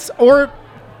chance. Or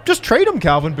just trade him,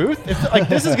 Calvin Booth. If,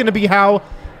 this is going to be how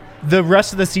the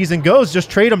rest of the season goes. Just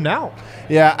trade him now.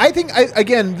 Yeah, I think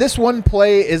again, this one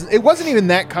play it wasn't even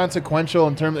that consequential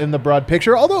in the broad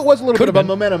picture. Although it was a little bit of a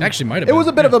momentum. Actually, might have It was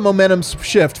been. a bit of a momentum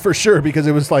shift for sure because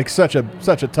it was like such a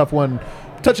tough one,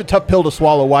 such a tough pill to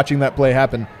swallow watching that play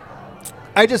happen.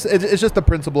 It's just the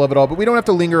principle of it all, but we don't have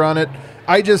to linger on it.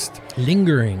 I'm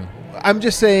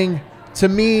just saying, to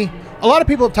me, a lot of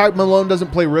people have talked Malone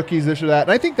doesn't play rookies, this or that,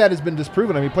 and I think that has been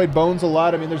disproven. I mean, he played Bones a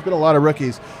lot. I mean, there's been a lot of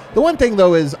rookies. The one thing,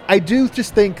 though, is I do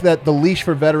just think that the leash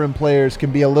for veteran players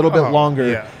can be a little bit longer,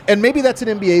 yeah. and maybe that's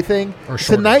an NBA thing. Or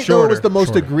shorter. Tonight, though, it was Shorter. the most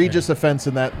Shorter, egregious offense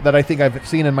in that I think I've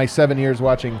seen in my 7 years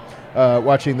watching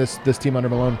this team under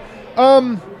Malone.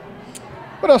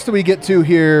 What else do we get to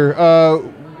here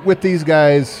with these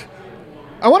guys?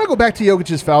 I want to go back to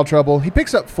Jokic's foul trouble. He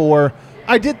picks up 4.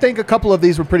 I did think a couple of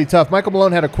these were pretty tough. Michael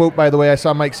Malone had a quote, by the way, I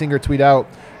saw Mike Singer tweet out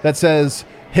that says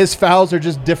his fouls are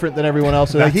just different than everyone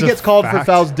else. Like, he That's a gets called for fact.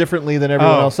 fouls differently than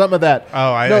everyone else. Something of that.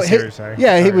 Oh, I see what you're saying.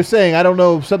 Yeah, he Sorry. was saying, I don't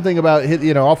know, something about,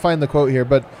 I'll find the quote here.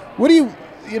 But what do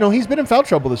he's been in foul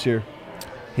trouble this year.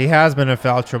 He has been in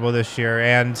foul trouble this year,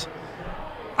 and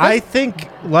I think,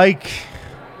 like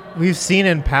we've seen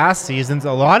in past seasons,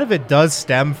 a lot of it does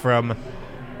stem from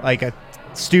like a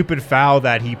stupid foul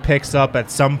that he picks up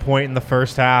at some point in the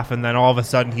first half, and then all of a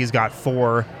sudden he's got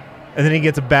 4, and then he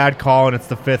gets a bad call, and it's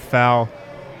the 5th foul.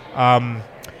 And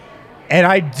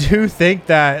I do think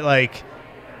that, like,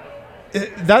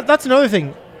 that's another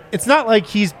thing. It's not like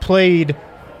he's played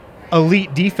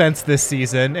elite defense this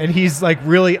season, and he's, like,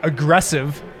 really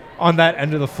aggressive on that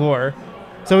end of the floor.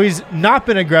 So he's not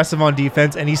been aggressive on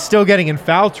defense, and he's still getting in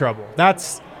foul trouble.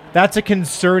 That's a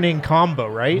concerning combo,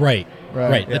 right? Right.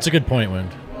 Yeah. That's a good point, Wind.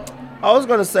 I was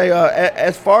gonna say,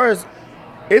 as far as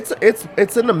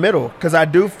it's in the middle, because I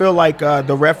do feel like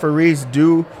the referees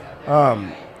do,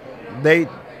 they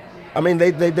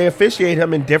officiate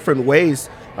him in different ways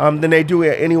than they do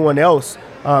anyone else.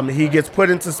 He gets put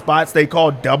into spots they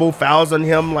call double fouls on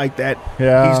him, like that.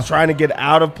 Yeah. He's trying to get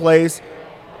out of place,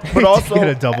 but also get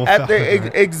a double at foul.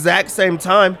 the exact same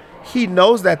time, he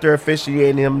knows that they're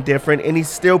officiating him different, and he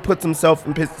still puts himself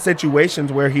in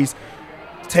situations where he's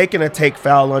taking a take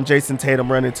foul on Jason Tatum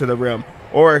running to the rim,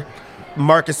 or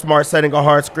Marcus Smart setting a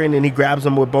hard screen and he grabs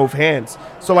him with both hands.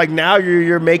 So, like, now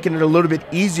you're making it a little bit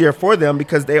easier for them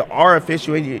because they are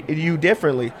officiating you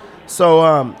differently. So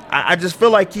I just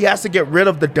feel like he has to get rid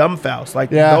of the dumb fouls.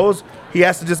 Like, those he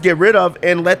has to just get rid of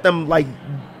and let them, like,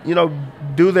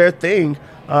 do their thing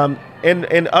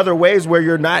in other ways where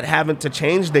you're not having to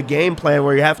change the game plan,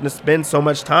 where you're having to spend so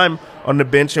much time on the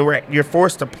bench and where you're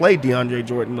forced to play DeAndre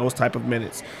Jordan those type of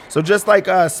minutes. So just like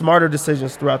smarter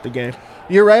decisions throughout the game.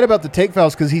 You're right about the take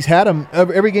fouls because he's had them.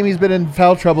 Every game he's been in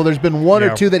foul trouble, there's been one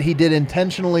or two that he did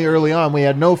intentionally early on. We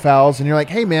had no fouls, and you're like,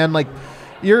 hey, man, like,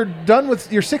 you're done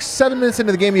with your 6-7 minutes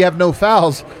into the game, you have no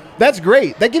fouls. That's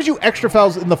great. That gives you extra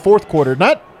fouls in the fourth quarter,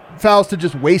 not fouls to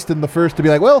just waste in the first to be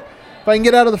like, well, if I can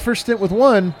get out of the first stint with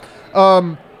one.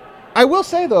 I will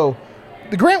say, though,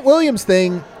 the Grant Williams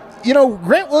thing,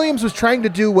 Grant Williams was trying to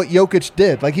do what Jokic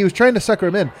did. Like, he was trying to sucker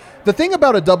him in. The thing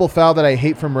about a double foul that I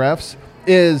hate from refs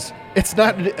is it's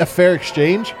not a fair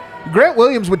exchange. Grant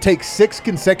Williams would take 6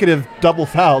 consecutive double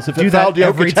fouls if do it fouled that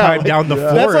every Jokic time out. down the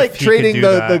floor. That's like if he could trading do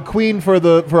the that. queen for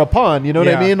a pawn. You know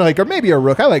what I mean? Like, or maybe a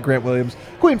rook. I like Grant Williams.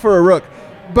 Queen for a rook.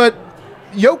 But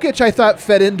Jokic, I thought,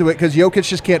 fed into it because Jokic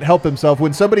just can't help himself.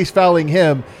 When somebody's fouling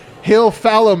him, he'll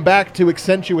foul him back to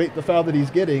accentuate the foul that he's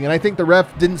getting. And I think the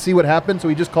ref didn't see what happened, so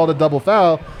he just called a double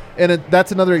foul. And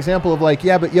that's another example of, like,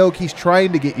 yeah, but Jokic, he's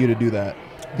trying to get you to do that.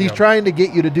 He's trying to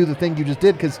get you to do the thing you just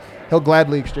did because he'll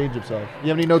gladly exchange himself. You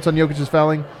have any notes on Jokic's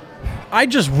fouling? I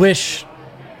just wish.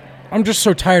 I'm just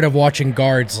so tired of watching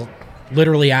guards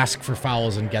literally ask for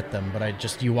fouls and get them.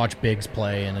 But you watch bigs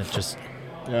play, and it's just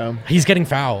he's getting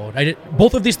fouled.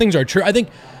 Both of these things are true. I think,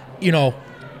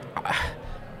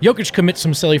 Jokic commits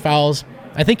some silly fouls.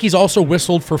 I think he's also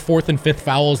whistled for 4th and 5th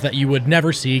fouls that you would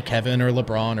never see Kevin or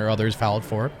LeBron or others fouled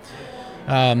for.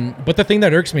 But the thing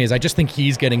that irks me is I just think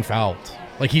he's getting fouled.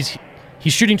 Like he's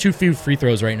shooting too few free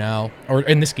throws right now, or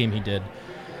in this game he did.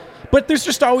 But there's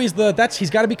just always he's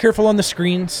got to be careful on the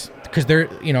screens because they're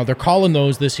calling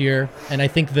those this year, and I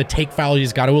think the take foul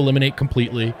he's got to eliminate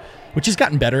completely, which he's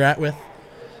gotten better at with.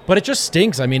 But it just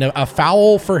stinks. I mean, a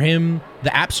foul for him,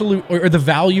 the absolute or the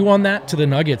value on that to the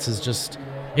Nuggets is just.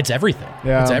 It's everything.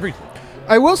 Yeah. It's everything.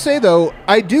 I will say, though,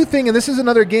 I do think, and this is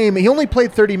another game, he only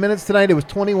played 30 minutes tonight. It was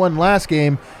 21 last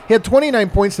game. He had 29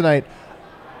 points tonight.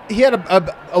 He had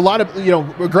a lot of,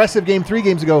 aggressive game 3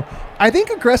 games ago. I think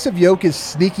aggressive Jokic is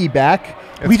sneaky back.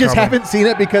 We just haven't seen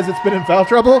it because it's been in foul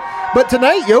trouble. But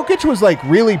tonight, Jokic was like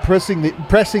really pressing the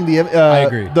I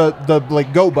agree. the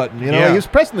like go button. He was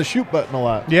pressing the shoot button a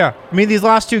lot. Yeah. I mean, these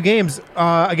last 2 games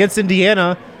against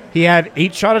Indiana, he had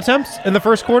 8 shot attempts in the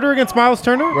first quarter against Miles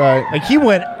Turner. Right. Like, he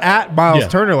went at Miles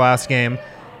Turner last game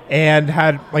and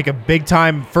had, like, a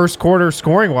big-time first quarter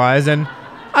scoring-wise. And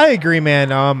I agree,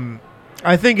 man.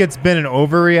 I think it's been an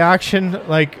overreaction,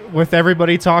 like, with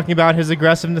everybody talking about his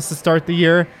aggressiveness to start the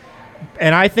year.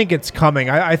 And I think it's coming.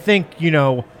 I think,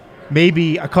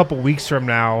 maybe a couple weeks from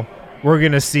now, we're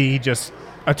going to see just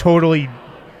a totally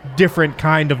different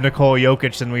kind of Nikola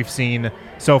Jokic than we've seen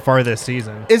so far this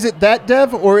season. Is it that,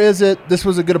 Dev, or is it this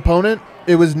was a good opponent?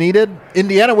 It was needed.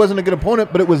 Indiana wasn't a good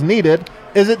opponent, but it was needed.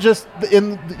 Is it just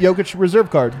in the Jokic reserve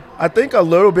card? I think a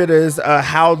little bit is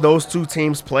how those 2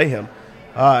 teams play him.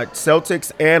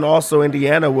 Celtics and also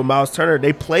Indiana with Miles Turner,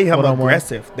 they play him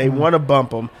aggressive. They want to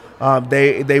bump him.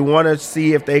 They want to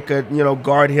see if they could,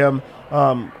 guard him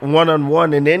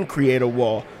one-on-one and then create a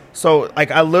wall. So,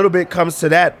 like, a little bit comes to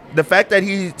that. The fact that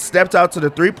he stepped out to the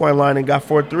three-point line and got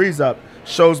 4 threes up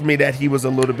shows me that he was a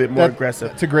little bit more aggressive.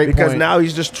 That's a great point. Because now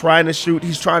he's just trying to shoot.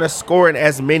 He's trying to score in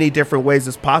as many different ways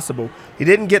as possible. He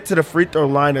didn't get to the free throw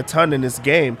line a ton in this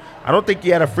game. I don't think he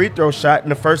had a free throw shot in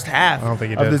the first half of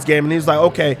this game. And he's like,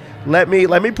 okay, let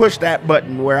me push that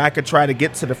button where I could try to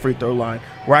get to the free throw line,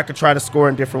 where I could try to score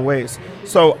in different ways.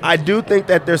 So I do think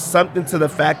that there's something to the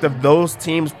fact of those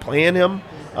teams playing him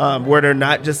where they're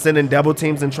not just sending double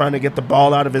teams and trying to get the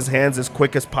ball out of his hands as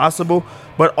quick as possible,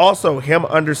 but also him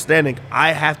understanding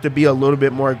I have to be a little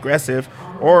bit more aggressive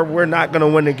or we're not going to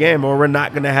win the game or we're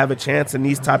not going to have a chance in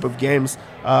these type of games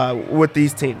with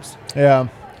these teams. Yeah.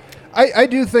 I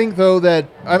do think, though, that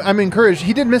I'm encouraged.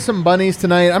 He did miss some bunnies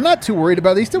tonight. I'm not too worried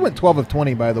about it. He still went 12 of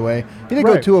 20, by the way. He did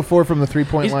go 2 of 4 from the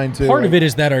three-point line, too. Part of it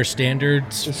is that our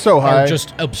standards so high. Are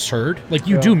just absurd. Like,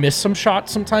 you do miss some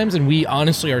shots sometimes, and we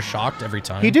honestly are shocked every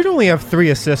time. He did only have 3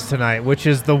 assists tonight, which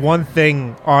is the one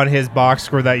thing on his box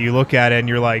score that you look at and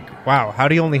you're like, wow, how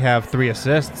do you only have 3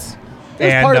 assists?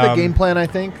 It's part of the game plan, I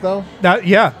think, though.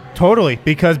 Yeah, totally.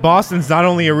 Because Boston's not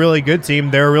only a really good team,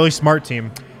 they're a really smart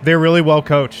team. They're really well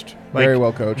coached. Very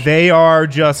well coached. They are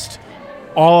just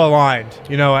all aligned,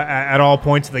 at all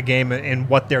points of the game in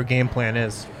what their game plan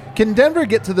is. Can Denver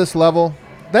get to this level?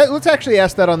 Let's actually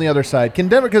ask that on the other side. Can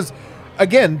Denver, because,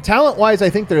 again, talent-wise, I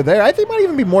think they're there. I think they might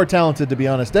even be more talented, to be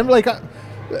honest. Denver,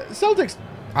 Celtics,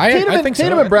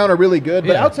 Tatum and Brown are really good,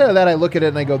 but outside of that, I look at it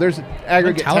and I go, there's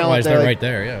aggregate talent there. They're right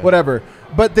there, yeah. Whatever.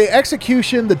 But the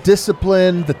execution, the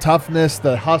discipline, the toughness,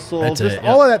 the hustle,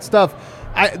 all of that stuff,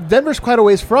 Denver's quite a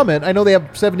ways from it. I know they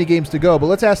have 70 games to go, but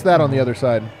let's ask that on the other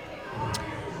side.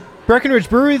 Breckenridge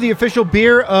Brewery, the official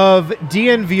beer of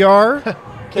DNVR.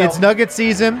 It's Nugget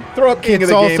season. Throw up king of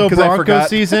the game, It's also Broncos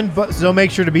season, so make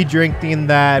sure to be drinking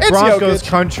that Broncos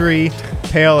Country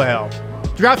Pale Ale.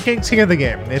 DraftKings king of the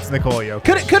game. It's Nikola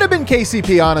Jokic. Could have been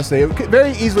KCP, honestly. It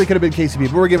very easily could have been KCP,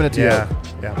 but we're giving it to you.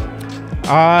 Yeah.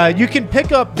 You can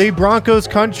pick up the Broncos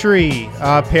Country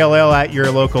Pale Ale at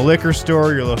your local liquor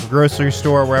store, your local grocery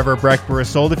store, wherever Breck Brew is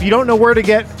sold. If you don't know where to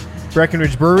get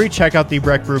Breckenridge Brewery, check out the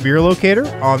Breck Brew Beer Locator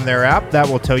on their app. That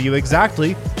will tell you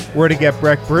exactly where to get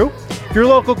Breck Brew. If you're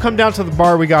local, come down to the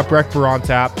bar. We got Breck Brew on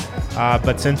tap.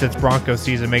 But since it's Broncos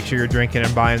season, make sure you're drinking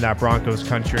and buying that Broncos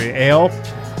Country Ale.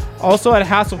 Also at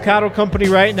Hassel Cattle Company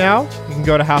right now. You can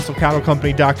go to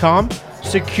HassleCattleCompany.com.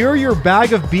 Secure your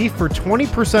bag of beef for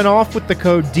 20% off with the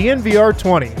code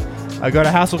DNVR20. Go to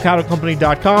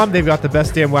HassleCattleCompany.com. They've got the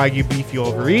best damn Wagyu beef you'll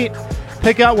ever eat.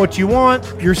 Pick out what you want.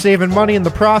 You're saving money in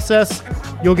the process.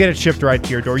 You'll get it shipped right to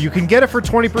your door. You can get it for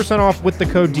 20% off with the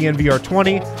code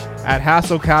DNVR20 at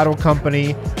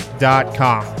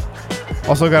HassleCattleCompany.com.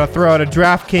 Also got to throw out a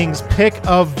DraftKings pick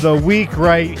of the week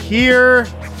right here.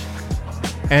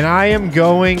 And I am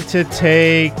going to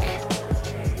take...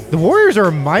 The Warriors are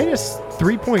a minus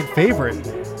 3-point favorite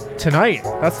tonight.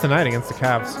 That's tonight against the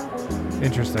Cavs.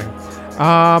 Interesting.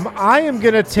 I am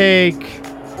going to take...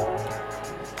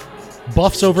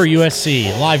 Buffs over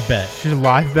USC. Live bet. Should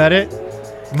live bet it?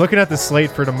 I'm looking at the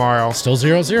slate for tomorrow. Still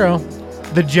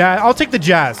 0-0. The Jazz. I'll take the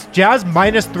Jazz. Jazz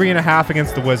minus 3.5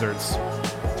 against the Wizards.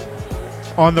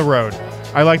 On the road.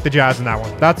 I like the Jazz in that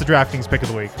one. That's the DraftKings pick of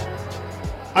the week.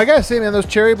 I gotta say, man, those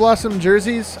cherry blossom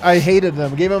jerseys, I hated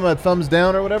them. Gave them a thumbs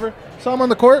down or whatever. Saw them on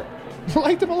the court.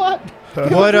 Liked them a lot.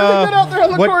 What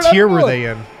tier were they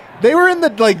in? They were in the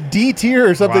D tier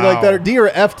or something like that, or D or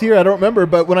F tier. I don't remember.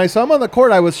 But when I saw them on the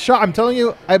court, I was shocked. I'm telling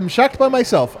you, I'm shocked by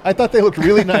myself. I thought they looked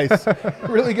really nice,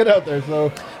 really good out there.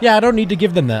 So yeah, I don't need to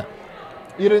give them that.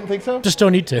 You didn't think so? Just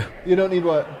don't need to. You don't need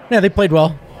what? Yeah, they played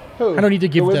well. Who? I don't need to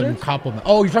give The them Wizards? compliment.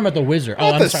 Oh, you're talking about the Wizard.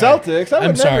 Not Oh, the I'm sorry. Celtics. I would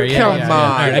I'm sorry. never- Yeah, Come yeah, on. yeah. All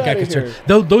right, I Get got outta concerned.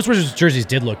 here. Those Wizards jerseys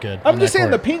did look good. I'm on just that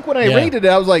saying the court. pink when I Yeah. rated it,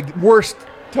 I was like, worst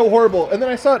to horrible. And then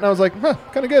I saw it and I was like, kind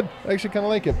of good. I actually kind of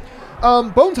like it.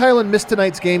 Bones Highland missed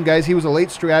tonight's game, guys. He was a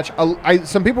late scratch.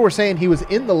 Some people were saying he was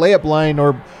in the layup line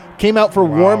or came out for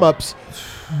warm-ups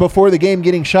before the game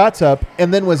getting shots up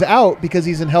and then was out because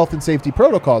he's in health and safety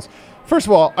protocols. First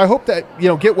of all, I hope that,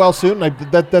 get well soon.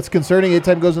 That's concerning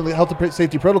anytime he goes into the health and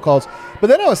safety protocols. But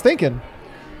then I was thinking,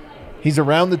 he's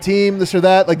around the team, this or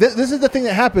that. Like, this is the thing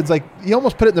that happens. Like, you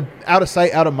almost put it in the out of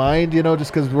sight, out of mind,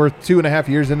 just because we're 2.5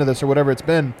 years into this or whatever it's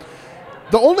been.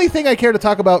 The only thing I care to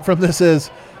talk about from this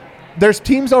is there's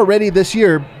teams already this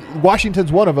year,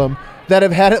 Washington's one of them, that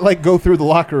have had it go through the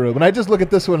locker room. And I just look at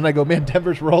this one and I go, man,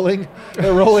 Denver's rolling.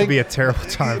 They're rolling. It'd be a terrible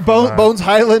time. Bones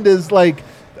Highland is the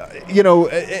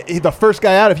first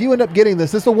guy out. If you end up getting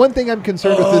this is the one thing I'm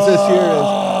concerned with this year is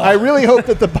I really hope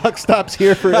that the buck stops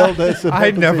here for illness. And I health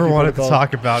and never safety wanted to protocols.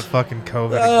 talk about fucking COVID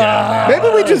again. Man. Maybe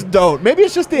we just don't. Maybe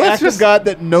it's just the Let's act of just God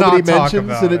that nobody not talk mentions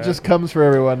about and it it. just comes for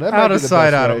everyone. That might Out be of the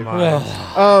sight, best out way. of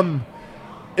mind.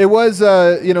 It was,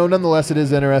 nonetheless, it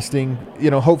is interesting.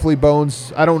 Hopefully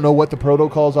Bones, I don't know what the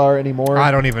protocols are anymore. I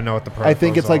don't even know what the protocols I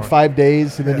think it's are. 5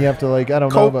 days, and then you have to, I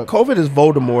don't know. But COVID is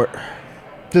Voldemort.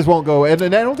 this won't go. And I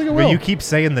don't think it will. But you keep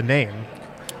saying the name.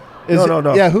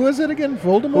 No. Yeah, who is it again?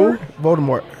 Voldemort?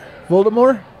 Voldemort.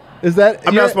 Voldemort? Is that...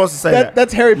 I'm not supposed to say that.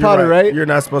 That's Harry You're Potter, right? You're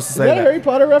not supposed to Is say that a that. Harry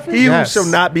Potter reference? He Yes. who shall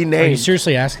not be Are you named.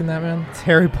 seriously asking that, man? It's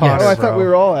Harry Potter. Oh, I bro. thought we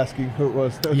were all asking who it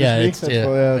was. That was Yeah, just me? it's-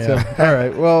 That's yeah, cool. It's him. All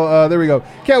right. Well, there we go.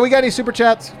 Okay, we got any super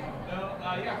chats?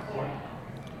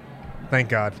 Thank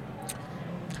God.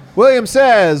 William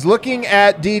says, looking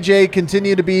at DJ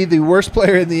continue to be the worst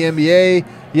player in the NBA,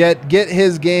 yet get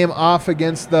his game off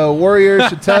against the Warriors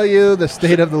should tell you the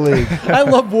state of the league. I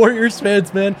love Warriors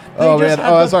fans, man. They Oh, just man.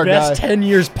 have Oh, that's the our best guy. 10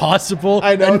 years possible.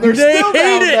 I know. And They're they still hate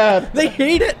down it. bad. They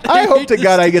hate it. I They hope hate to this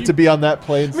God I get team. to be on that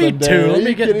plane Me someday. too. Let Are me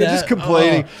you get kidding? that. Just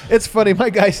complaining. It's funny. My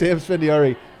guy, Sam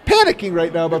Spendiari, panicking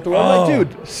right now about the world. I'm like,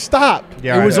 dude, stop.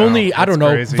 Yeah, It was I know. only, I don't That's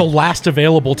know, crazy. the last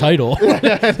available title. But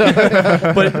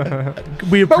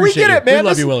we appreciate But we get it, man. We love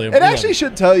This- you, William. It We love actually you.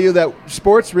 should tell you that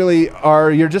sports really are,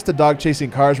 you're just a dog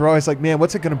chasing cars. We're always like, man,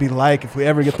 what's it going to be like if we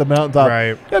ever get the mountaintop?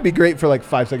 Right. That'd be great for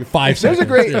 5 seconds. 5 There's a seconds,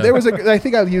 great, yeah. there was a, I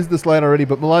think I've used this line already,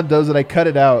 but Milan Doza, I cut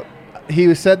it out.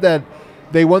 He said that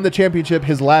they won the championship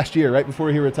his last year, right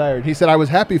before he retired. He said, I was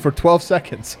happy for 12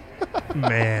 seconds.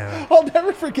 Man. I'll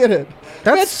never forget it.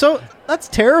 That's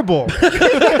terrible.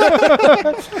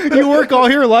 You work all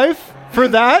your life for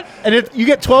that, and you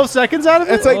get 12 seconds out of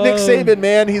it? It's like Nick Saban,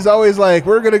 man. He's always like,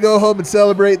 we're going to go home and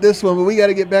celebrate this one, but we got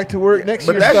to get back to work next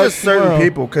But year. that's starts just certain tomorrow.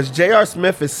 people, because J.R.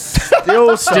 Smith is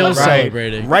still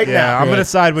celebrating. right yeah, now. I'm going to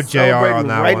side with JR on Celebrating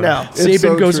that right one. now. It's Saban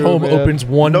so goes true, home, man. opens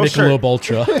one No Michelob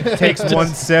Ultra. Takes one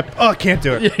sip. Oh, can't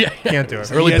do it. Can't do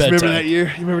it. Early You guys remember bedtime. that year?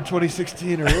 You remember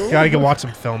 2016? Gotta go watch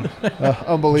some film.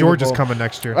 Unbelievable. George is coming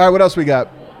next year. All right, what else we got?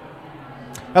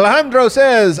 Alejandro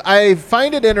says, I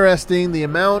find it interesting the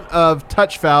amount of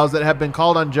touch fouls that have been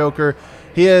called on Joker.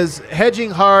 He is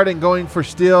hedging hard and going for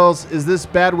steals. Is this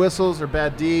bad whistles or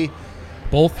bad D?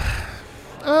 Both.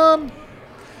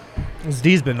 This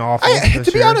D's been awful. To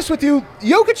this be year. honest with you,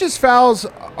 Jokic's fouls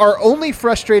are only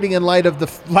frustrating in light of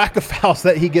the lack of fouls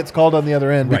that he gets called on the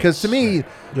other end. Right. Because to me,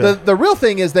 the real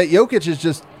thing is that Jokic has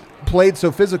just played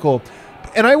so physical.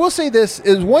 And I will say this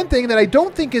is one thing that I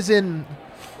don't think is in...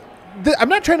 I'm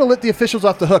not trying to let the officials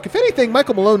off the hook. If anything,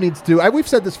 Michael Malone needs to. We've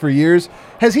said this for years.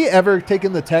 Has he ever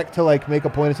taken the tech to make a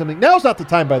point of something? Now's not the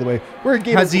time, by the way. We're in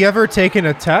game. Has he ever taken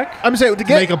a tech? I'm saying to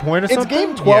make a point of it's something?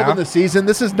 game 12 Yeah. in the season.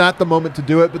 This is not the moment to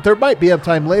do it, but there might be a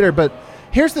time later. But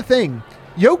here's the thing: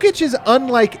 Jokic is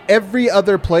unlike every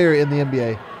other player in the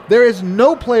NBA. There is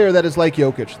no player that is like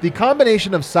Jokic. The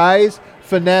combination of size,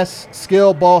 finesse,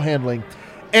 skill, ball handling.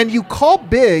 And you call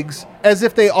bigs as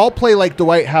if they all play like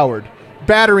Dwight Howard,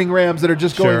 battering rams that are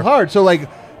just going hard. So, like,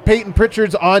 Peyton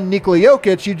Pritchard's on Nikola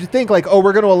Jokic, you just think, like, oh,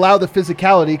 we're going to allow the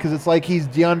physicality because it's like he's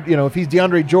if he's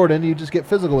DeAndre Jordan, you just get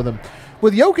physical with him.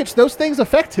 With Jokic, those things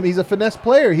affect him. He's a finesse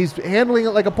player. He's handling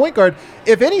it like a point guard.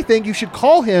 If anything, you should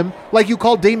call him like you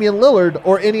call Damian Lillard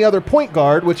or any other point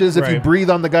guard, which is if you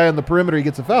breathe on the guy on the perimeter, he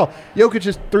gets a foul. Jokic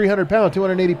is 300 pounds,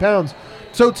 280 pounds.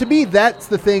 So to me, that's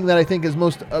the thing that I think is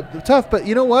most tough. But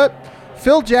you know what?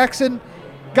 Phil Jackson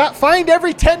got fined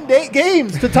every 10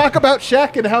 games to talk about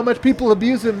Shaq and how much people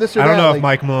abuse him, this or that. I don't know if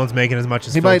Mike Malone's making as much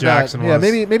as Phil Jackson was.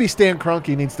 Yeah, maybe Stan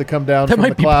Kroenke needs to come down that from might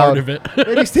the be cloud. part of it.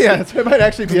 Maybe Stan, it might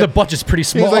actually be. The budget's pretty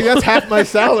small. He's like, that's half my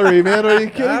salary, man. Are you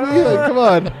kidding me? Like, come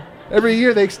on. Every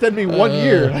year they extend me 1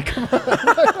 year. Like, come on.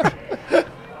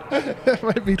 That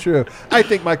might be true. I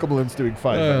think Michael Malone's doing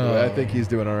fine, by the way. I think he's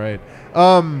doing all right.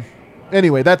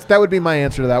 Anyway, that would be my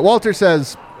answer to that. Walter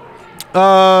says,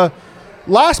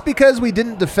 lost because we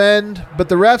didn't defend, but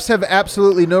the refs have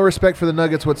absolutely no respect for the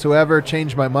Nuggets whatsoever.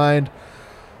 Changed my mind.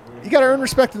 You got to earn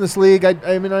respect in this league.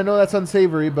 I mean, I know that's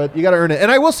unsavory, but you got to earn it.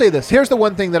 And I will say this. Here's the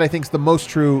one thing that I think is the most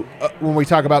true when we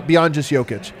talk about beyond just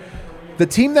Jokic. The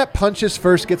team that punches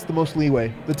first gets the most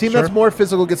leeway. The team that's more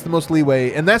physical gets the most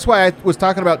leeway. And that's why I was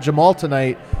talking about Jamal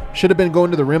tonight should have been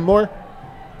going to the rim more.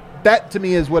 That, to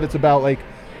me, is what it's about. Like,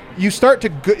 you start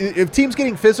to if teams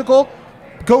getting physical,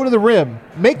 go to the rim.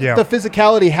 Make the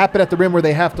physicality happen at the rim where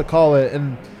they have to call it,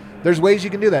 and there's ways you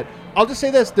can do that. I'll just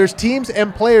say this. There's teams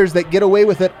and players that get away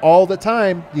with it all the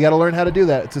time. You got to learn how to do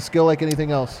that. It's a skill like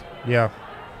anything else. Yeah.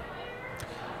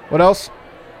 What else?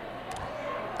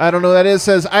 I don't know what that is.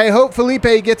 Says, I hope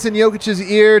Felipe gets in Jokic's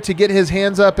ear to get his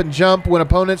hands up and jump when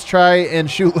opponents try and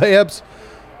shoot layups.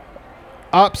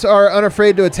 Ops are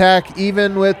unafraid to attack,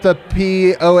 even with the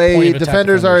POA.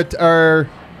 Defenders are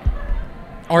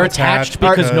attached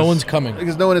because no one's coming.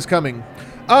 Because no one is coming.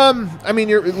 I mean,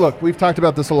 look, we've talked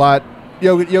about this a lot.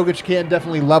 Jokic can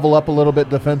definitely level up a little bit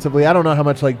defensively. I don't know how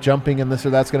much like jumping and this or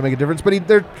that's going to make a difference, but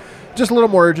they're just a little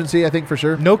more urgency, I think, for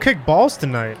sure. No kick balls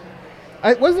tonight.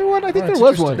 Was there one? I think there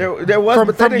was one. There was, from,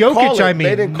 but they from didn't Jokic, call it. I mean.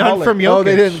 They didn't None call from it. Jokic. Oh,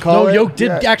 they didn't call it? Jokic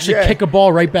did actually kick a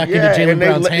ball right back into Jalen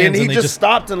Brown's hands. And he just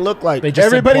stopped and looked like.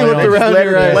 Everybody looked around. Let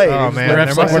it play. Oh, man. There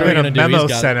must have been a memo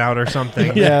sent out or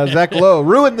something. Yeah, Zach Lowe.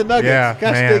 Ruined the Nuggets. Yeah,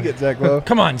 Gosh, dig it, Zach Lowe.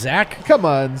 Come on, Zach. Come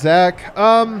on, Zach.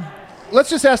 Let's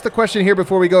just ask the question here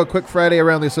before we go. A quick Friday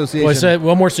around the association. Well, so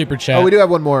one more super chat. Oh, we do have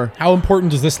one more. How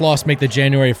important does this loss make the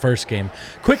January 1st game?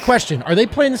 Quick question. Are they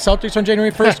playing the Celtics on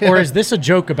January 1st, or is this a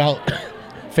joke about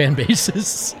fan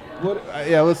bases?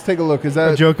 Yeah, let's take a look. Is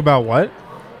that a joke about what?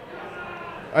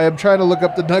 I am trying to look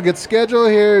up the Nuggets schedule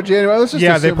here. January. Let's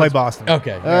just they play Boston.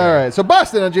 Okay. All right. So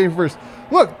Boston on January 1st.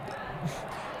 Look,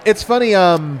 it's funny.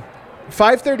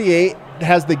 538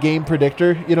 has the game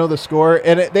predictor, the score,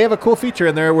 and they have a cool feature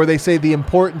in there where they say the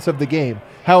importance of the game.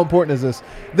 How important is this?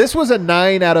 This was a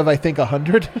 9 out of, I think,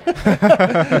 100.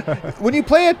 When you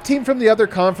play a team from the other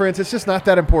conference, it's just not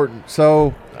that important.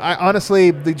 So, honestly,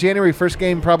 the January 1st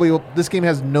game, this game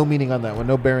has no meaning on that one,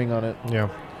 no bearing on it. Yeah.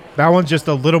 That one's just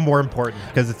a little more important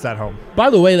because it's at home.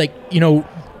 By the way,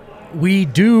 we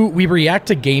react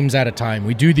to games at a time.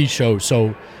 We do these shows,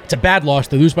 so it's a bad loss.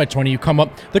 They lose by 20. You come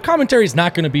up. The commentary is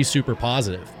not going to be super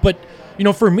positive. But,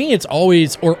 for me, it's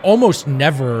always or almost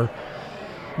never,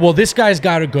 well, this guy's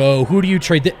got to go. Who do you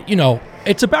trade?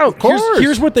 It's about,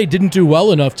 here's what they didn't do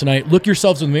well enough tonight. Look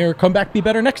yourselves in the mirror. Come back, be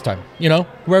better next time.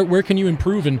 Where can you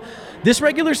improve? And this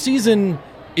regular season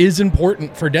is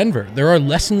important for Denver. There are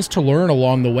lessons to learn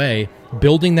along the way,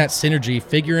 building that synergy,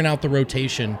 figuring out the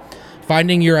rotation,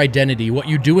 finding your identity, what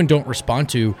you do and don't respond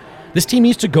to. This team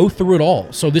needs to go through it all.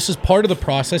 So this is part of the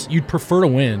process. You'd prefer to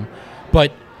win.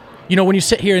 But, when you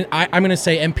sit here, and I'm going to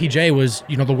say MPJ was,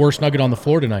 the worst Nugget on the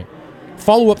floor tonight.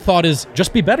 Follow-up thought is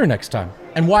just be better next time.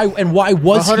 And why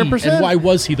was 100%. And why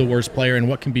was he the worst player, and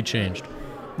what can be changed?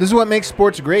 This is what makes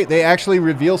sports great. They actually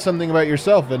reveal something about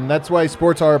yourself, and that's why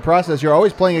sports are a process. You're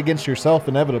always playing against yourself,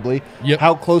 inevitably. Yep.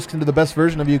 How close to the best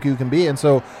version of you can be. And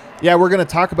so, yeah, we're going to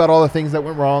talk about all the things that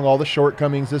went wrong, all the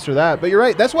shortcomings, this or that. But you're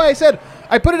right. That's why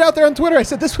I put it out there on Twitter. I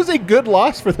said this was a good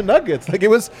loss for the Nuggets. Like, it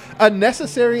was a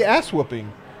necessary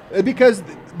ass-whooping. Because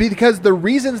the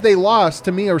reasons they lost,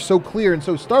 to me, are so clear and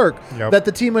so stark that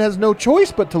the team has no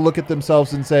choice but to look at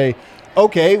themselves and say,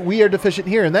 okay, we are deficient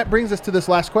here. And that brings us to this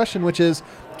last question, which is,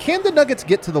 can the Nuggets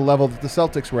get to the level that the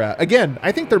Celtics were at? Again,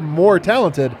 I think they're more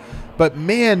talented, but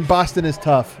man, Boston is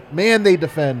tough. Man, they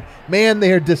defend. Man,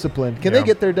 they are disciplined. Can they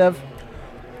get there, Dev?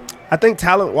 I think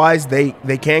talent-wise, they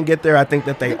can get there. I think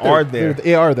that they are there.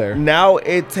 They are there. Now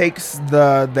it takes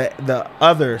the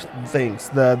other things,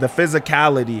 the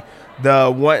physicality,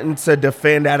 the wanting to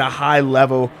defend at a high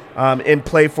level and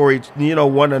play for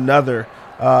one another.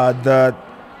 The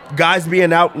guys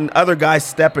being out and other guys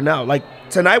stepping out. Like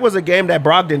tonight was a game that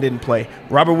Brogdon didn't play.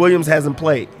 Robert Williams hasn't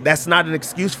played. That's not an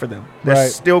excuse for them. They're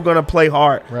still going to play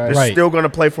hard. Right. They're still going to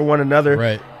play for one another.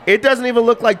 Right. It doesn't even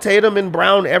look like Tatum and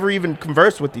Brown ever even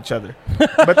converse with each other.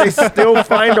 But they still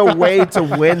find a way to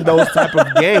win those type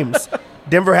of games.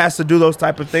 Denver has to do those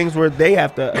type of things where they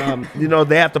have to,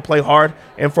 they have to play hard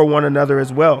and for one another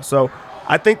as well. So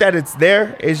I think that it's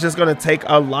there. It's just going to take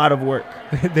a lot of work.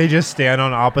 They just stand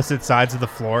on opposite sides of the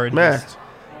floor and just,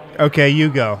 okay, you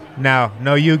go. Now,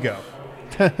 no, you go.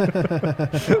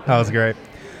 That was great.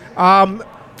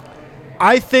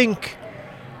 I think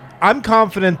I'm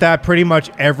confident that pretty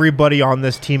much everybody on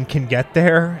this team can get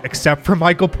there except for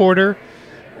Michael Porter.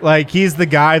 Like, he's the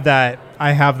guy that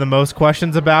I have the most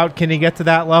questions about. Can he get to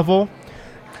that level?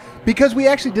 Because we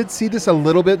actually did see this a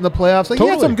little bit in the playoffs. Like, he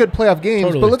had some good playoff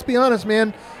games, but let's be honest,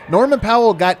 man. Norman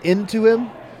Powell got into him.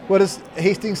 What does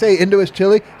Hastings say? Into his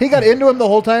chili? He got into him the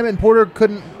whole time, and Porter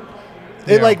couldn't.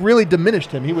 It, really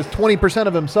diminished him. He was 20%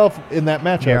 of himself in that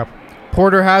matchup. Yeah.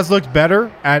 Porter has looked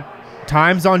better at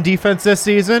times on defense this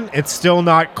season. It's still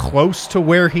not close to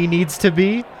where he needs to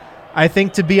be, I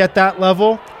think, to be at that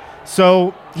level.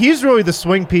 So he's really the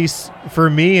swing piece for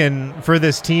me and for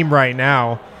this team right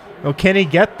now. Well, can he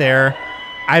get there?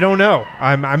 I don't know.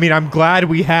 I'm glad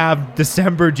we have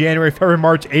December, January, February,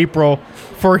 March, April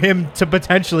for him to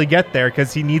potentially get there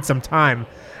because he needs some time.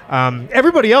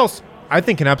 Everybody else, I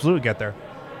think, can absolutely get there.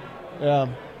 Yeah.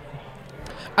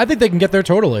 I think they can get there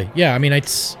totally. Yeah, I mean,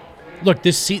 that's what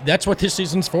this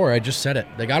season's for. I just said it.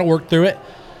 They got to work through it.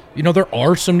 There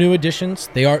are some new additions.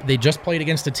 They just played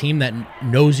against a team that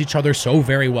knows each other so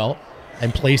very well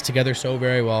and plays together so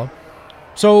very well.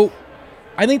 So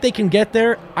I think they can get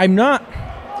there. I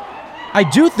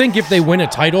do think if they win a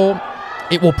title,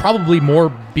 it will probably more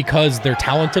because they're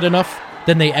talented enough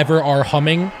than they ever are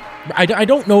humming. I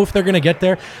don't know if they're going to get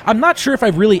there. I'm not sure if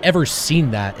I've really ever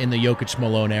seen that in the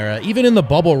Jokic-Malone era. Even in the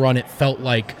bubble run, it felt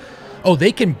like,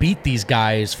 they can beat these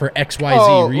guys for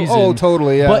XYZ reason. Oh,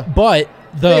 totally, yeah. But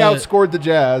they outscored the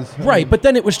Jazz. Right, but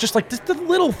then it was just like the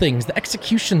little things. The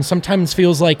execution sometimes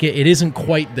feels like it isn't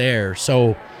quite there.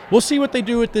 So we'll see what they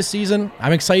do with this season.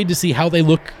 I'm excited to see how they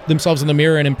look themselves in the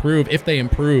mirror and improve, if they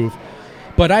improve.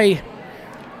 But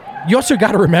you also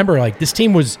got to remember, like, this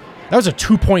team that was a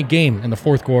 2-point game in the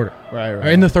fourth quarter. Right. Or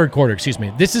in the third quarter, excuse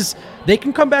me. They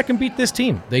can come back and beat this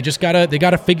team. They just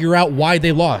gotta figure out why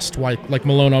they lost. Why, like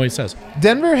Malone always says.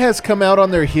 Denver has come out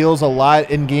on their heels a lot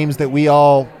in games that we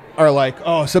all are like,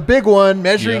 it's a big one,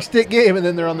 measuring stick game, and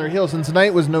then they're on their heels. And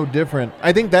tonight was no different.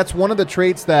 I think that's one of the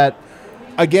traits that,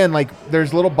 again, like,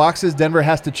 there's little boxes Denver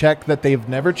has to check that they've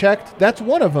never checked. That's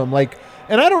one of them. Like,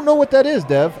 and I don't know what that is,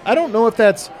 Dev. I don't know if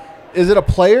is it a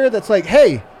player that's like,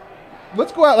 hey,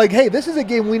 let's go out, like, hey, this is a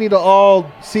game we need to all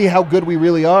see how good we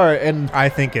really are. And I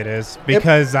think it is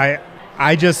because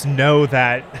I just know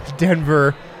that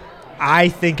Denver, I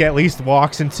think, at least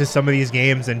walks into some of these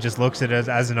games and just looks at it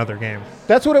as another game.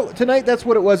 That's what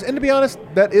it was. And to be honest,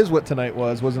 that is what tonight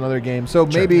was another game. So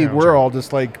maybe we're all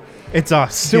just like, it's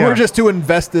us. So we're just too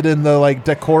invested in the, like,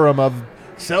 decorum of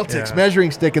Celtics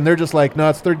measuring stick, and they're just like, no,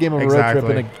 it's third game of a road trip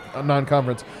in a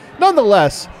non-conference.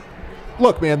 Nonetheless,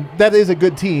 look, man, that is a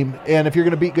good team, and if you're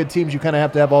going to beat good teams, you kind of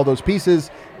have to have all those pieces.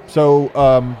 So,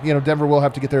 Denver will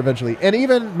have to get there eventually. And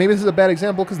even, maybe this is a bad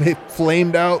example because they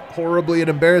flamed out horribly and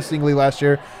embarrassingly last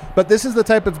year, but this is the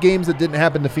type of games that didn't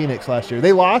happen to Phoenix last year.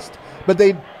 They lost, but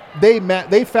they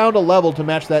found a level to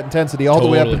match that intensity all the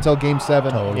way up until Game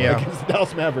 7 against the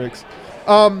Dallas Mavericks,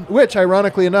 which,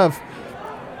 ironically enough,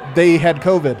 they had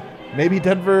COVID. Maybe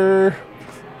Denver...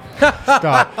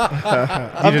 Stop.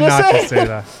 You did not just say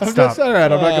that. Stop. All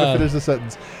right, I'm not going to finish the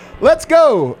sentence. Let's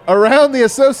go around the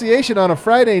association on a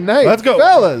Friday night. Let's go.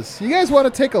 Fellas, you guys want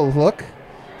to take a look,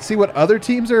 see what other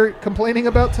teams are complaining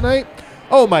about tonight?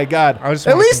 Oh, my God.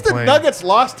 At least the Nuggets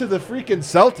lost to the freaking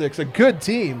Celtics, a good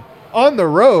team, on the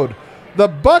road. The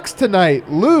Bucks tonight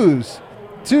lose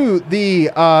to the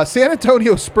San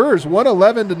Antonio Spurs,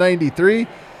 111-93.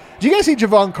 Did you guys see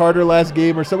Javon Carter last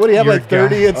game or somebody had like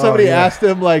 30 and somebody asked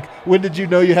him, like, when did you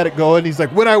know you had it going? He's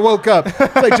like, when I woke up.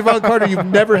 It's like, Javon Carter, you've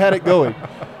never had it going.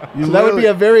 So that would be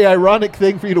a very ironic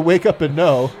thing for you to wake up and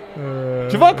know.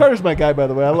 Javon Carter's my guy, by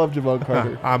the way. I love Javon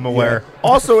Carter. I'm aware.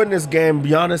 Also in this game,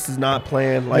 Giannis is not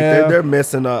playing. Like Yeah. they're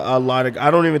missing a lot of. I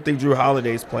don't even think Drew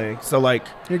Holiday's playing. So like,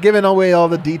 You're giving away all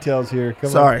the details here.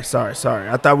 Come on. sorry.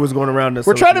 I thought we was going around this.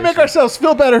 We're trying to make ourselves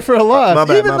feel better for a loss. My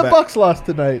bad, Even my the bad. Bucks lost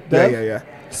tonight. Dev. Yeah.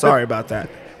 Sorry about that.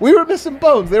 We were missing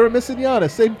Bones. They were missing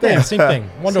Giannis. Same thing. Yeah, same thing.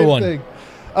 1 to Same 1. thing.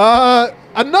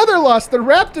 Another loss. The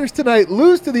Raptors tonight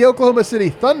lose to the Oklahoma City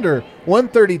Thunder,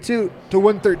 132 to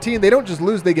 113. They don't just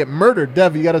lose; they get murdered.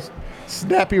 Dev, you got a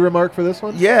snappy remark for this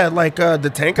one? Yeah, like the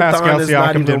Tankathon Pascal is not Siakam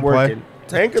even didn't play. working.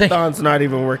 Tankathon's not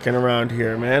even working around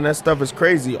here, man. That stuff is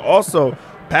crazy. Also,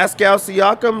 Pascal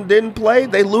Siakam didn't play.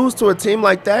 They lose to a team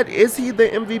like that. Is he the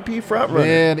MVP frontrunner?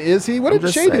 Man, is he? What I'm did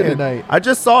just Shea do saying. tonight? I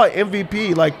just saw an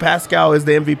MVP. Like Pascal is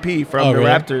the MVP from Oh, the really?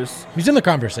 Raptors. He's in the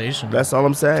conversation. That's all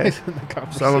I'm saying.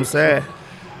 That's all I'm saying.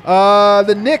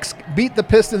 The Knicks beat the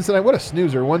Pistons tonight. What a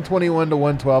snoozer! 121 to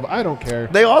 112. I don't care.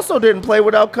 They also didn't play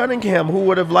without Cunningham, who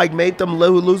would have like made them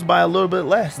lose by a little bit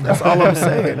less. That's all I'm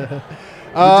saying.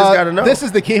 You just gotta know. This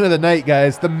is the game of the night,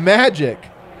 guys. The Magic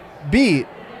beat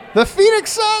the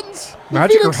Phoenix Suns. The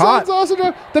Magic Phoenix are hot. Suns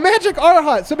also the Magic are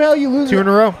hot. Somehow you lose 2 in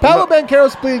a row. Paolo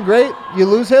Banchero's playing great. You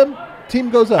lose him, team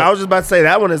goes up. I was just about to say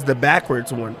that one is the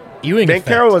backwards one. Ewing effect.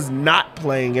 Banchero was not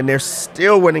playing, and they're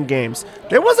still winning games.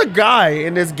 There was a guy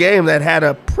in this game that had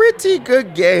a pretty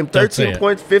good game. Don't say 13 it.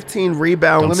 points, 15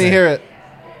 rebounds. Let me hear it.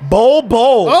 Bol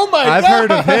Bol. Oh my I've God!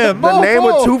 heard of him. the Bol name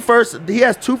Bol. with two first. He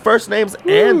has 2 first names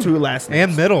and 2 last names.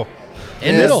 And middle.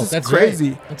 In This middle. is That's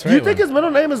crazy. Right. That's You right. think his middle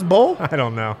name is Bol? I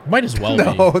don't know. Might as well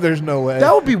No, be. there's no way.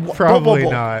 That would be Probably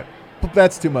Bol. not.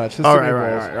 That's too much. That's All too right,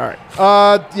 many all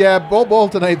balls. right. Yeah, Bol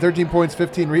tonight, 13 points,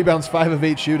 15 rebounds, 5 of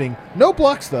 8 shooting. No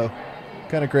blocks though.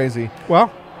 Kind of crazy.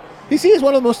 Well, He's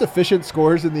one of the most efficient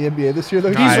scorers in the NBA this year, though.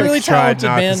 He's I've really tried talented,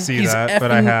 not to man. see He's that,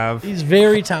 but I have. He's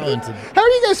very talented. How are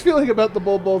you guys feeling about the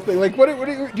Bol thing? Like, what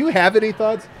do you have any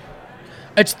thoughts?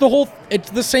 It's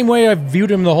the same way I've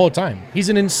viewed him the whole time. He's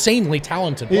an insanely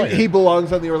talented player. He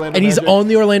belongs on the Orlando and he's Magic. on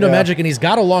the Orlando Yeah. Magic, and he's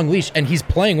got a long leash, and he's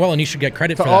playing well, and he should get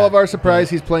credit To for all that. of our surprise,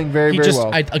 he's playing very, He very just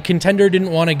well. a contender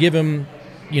didn't want to give him,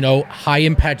 high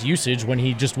impact usage when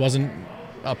he just wasn't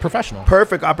a professional.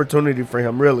 Perfect opportunity for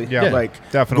him, really. Yeah, like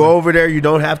definitely. go over there. You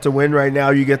don't have to win right now.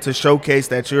 You get to showcase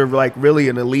that you're like really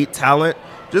an elite talent.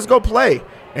 Just go play.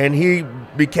 And he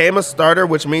became a starter,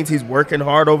 which means he's working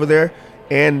hard over there.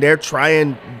 And they're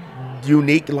trying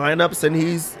unique lineups, and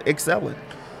he's excelling.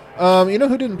 You know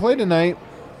who didn't play tonight?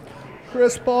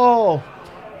 Chris Paul.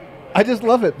 I just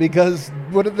love it because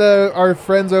what did our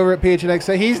friends over at PHNX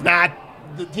say? He's not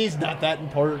that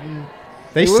important.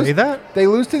 They lose- say that? They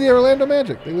lose to the Orlando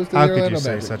Magic. They lose to How the could Orlando you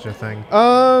say Magic. such a thing?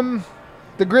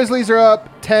 The Grizzlies are up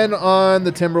 10 on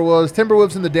the Timberwolves.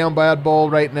 Timberwolves in the down bad bowl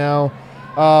right now,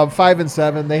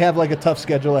 5-7. They have like a tough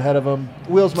schedule ahead of them.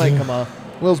 Wheels might come off.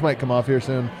 Wheels might come off here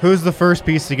soon. Who's the first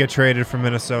piece to get traded from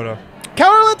Minnesota?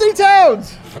 Karl-Anthony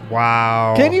Towns.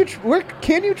 Wow. Can you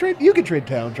trade? You can trade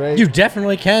Towns, right? You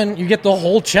definitely can. You get the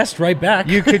whole chest right back.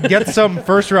 You could get some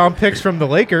first-round picks from the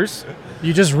Lakers.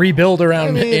 You just rebuild around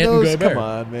Ant and those, Gobert. come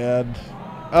on, man.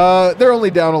 They're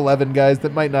only down 11 guys.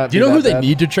 That might not. Do you be know who that they bad.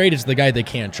 need to trade? It's the guy they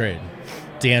can't trade,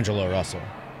 D'Angelo Russell.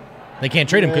 They can't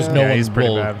trade him because no Yeah, he's one pretty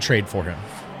will bad. trade for him.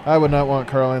 I would not want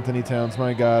Karl-Anthony Towns.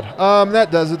 My God.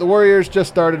 That does it. The Warriors just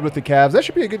started with the Cavs. That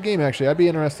should be a good game, actually. I'd be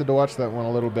interested to watch that one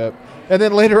a little bit. And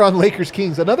then later on, Lakers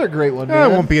Kings, another great one. I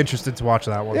man. won't be interested to watch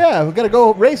that one. Yeah, we got to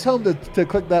go race home to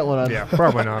click that one on. Yeah,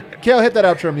 probably not. Kale, hit that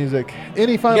outro music.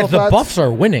 Any final Yeah, the thoughts? Buffs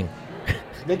are winning.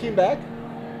 They came back.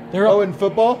 They're Oh, up. in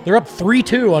football. They're up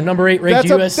 3-2 on number 8 ranked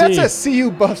That's USC. a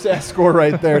CU Buffs ass score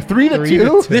right there. 3-2.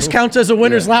 3-2. This counts as a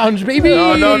winner's lounge, baby.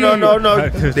 No.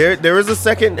 There is a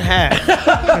second half.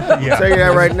 I'll tell you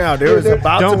that right now. There is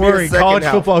about Don't to be worry, a second college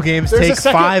half. football games There's a take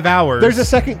second- 5 hours. There's a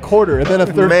second quarter, and then a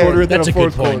third Man, quarter, and then that's a a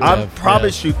fourth good point. quarter. I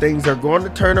promise you, things are going to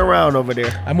turn around over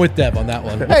there. I'm with Dev on that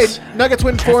one. Hey, Nuggets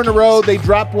win 4 in a row. They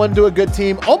dropped one to a good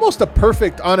team. Almost a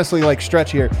perfect, honestly, like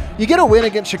stretch here. You get a win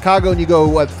against Chicago, and you go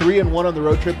 3-1 on the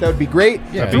road trip. That would be great.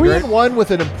 Yeah, that'd be 3-1 with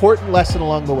an important lesson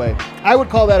along the way. I would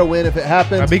call that a win if it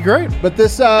happens. That'd be great. But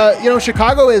this,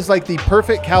 Chicago is like the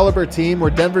perfect caliber team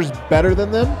where Denver's better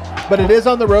than them, but it is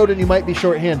on the road and you might be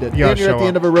shorthanded. You gotta And you're at show the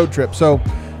end up. of a road trip. So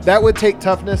that would take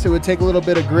toughness. It would take a little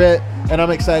bit of grit, and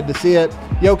I'm excited to see it.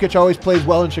 Jokic always plays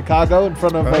well in Chicago in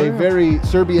front of a very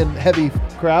Serbian-heavy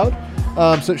crowd.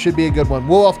 So it should be a good one.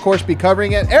 We'll, of course, be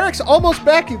covering it. Eric's almost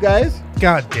back, you guys.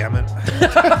 God damn it.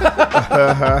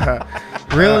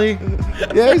 Really?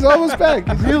 Yeah, he's almost back.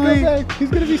 He's Really? back. He's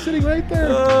going to be sitting right there.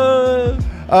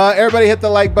 Everybody hit the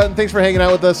like button. Thanks for hanging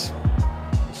out with us.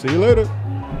 See you later.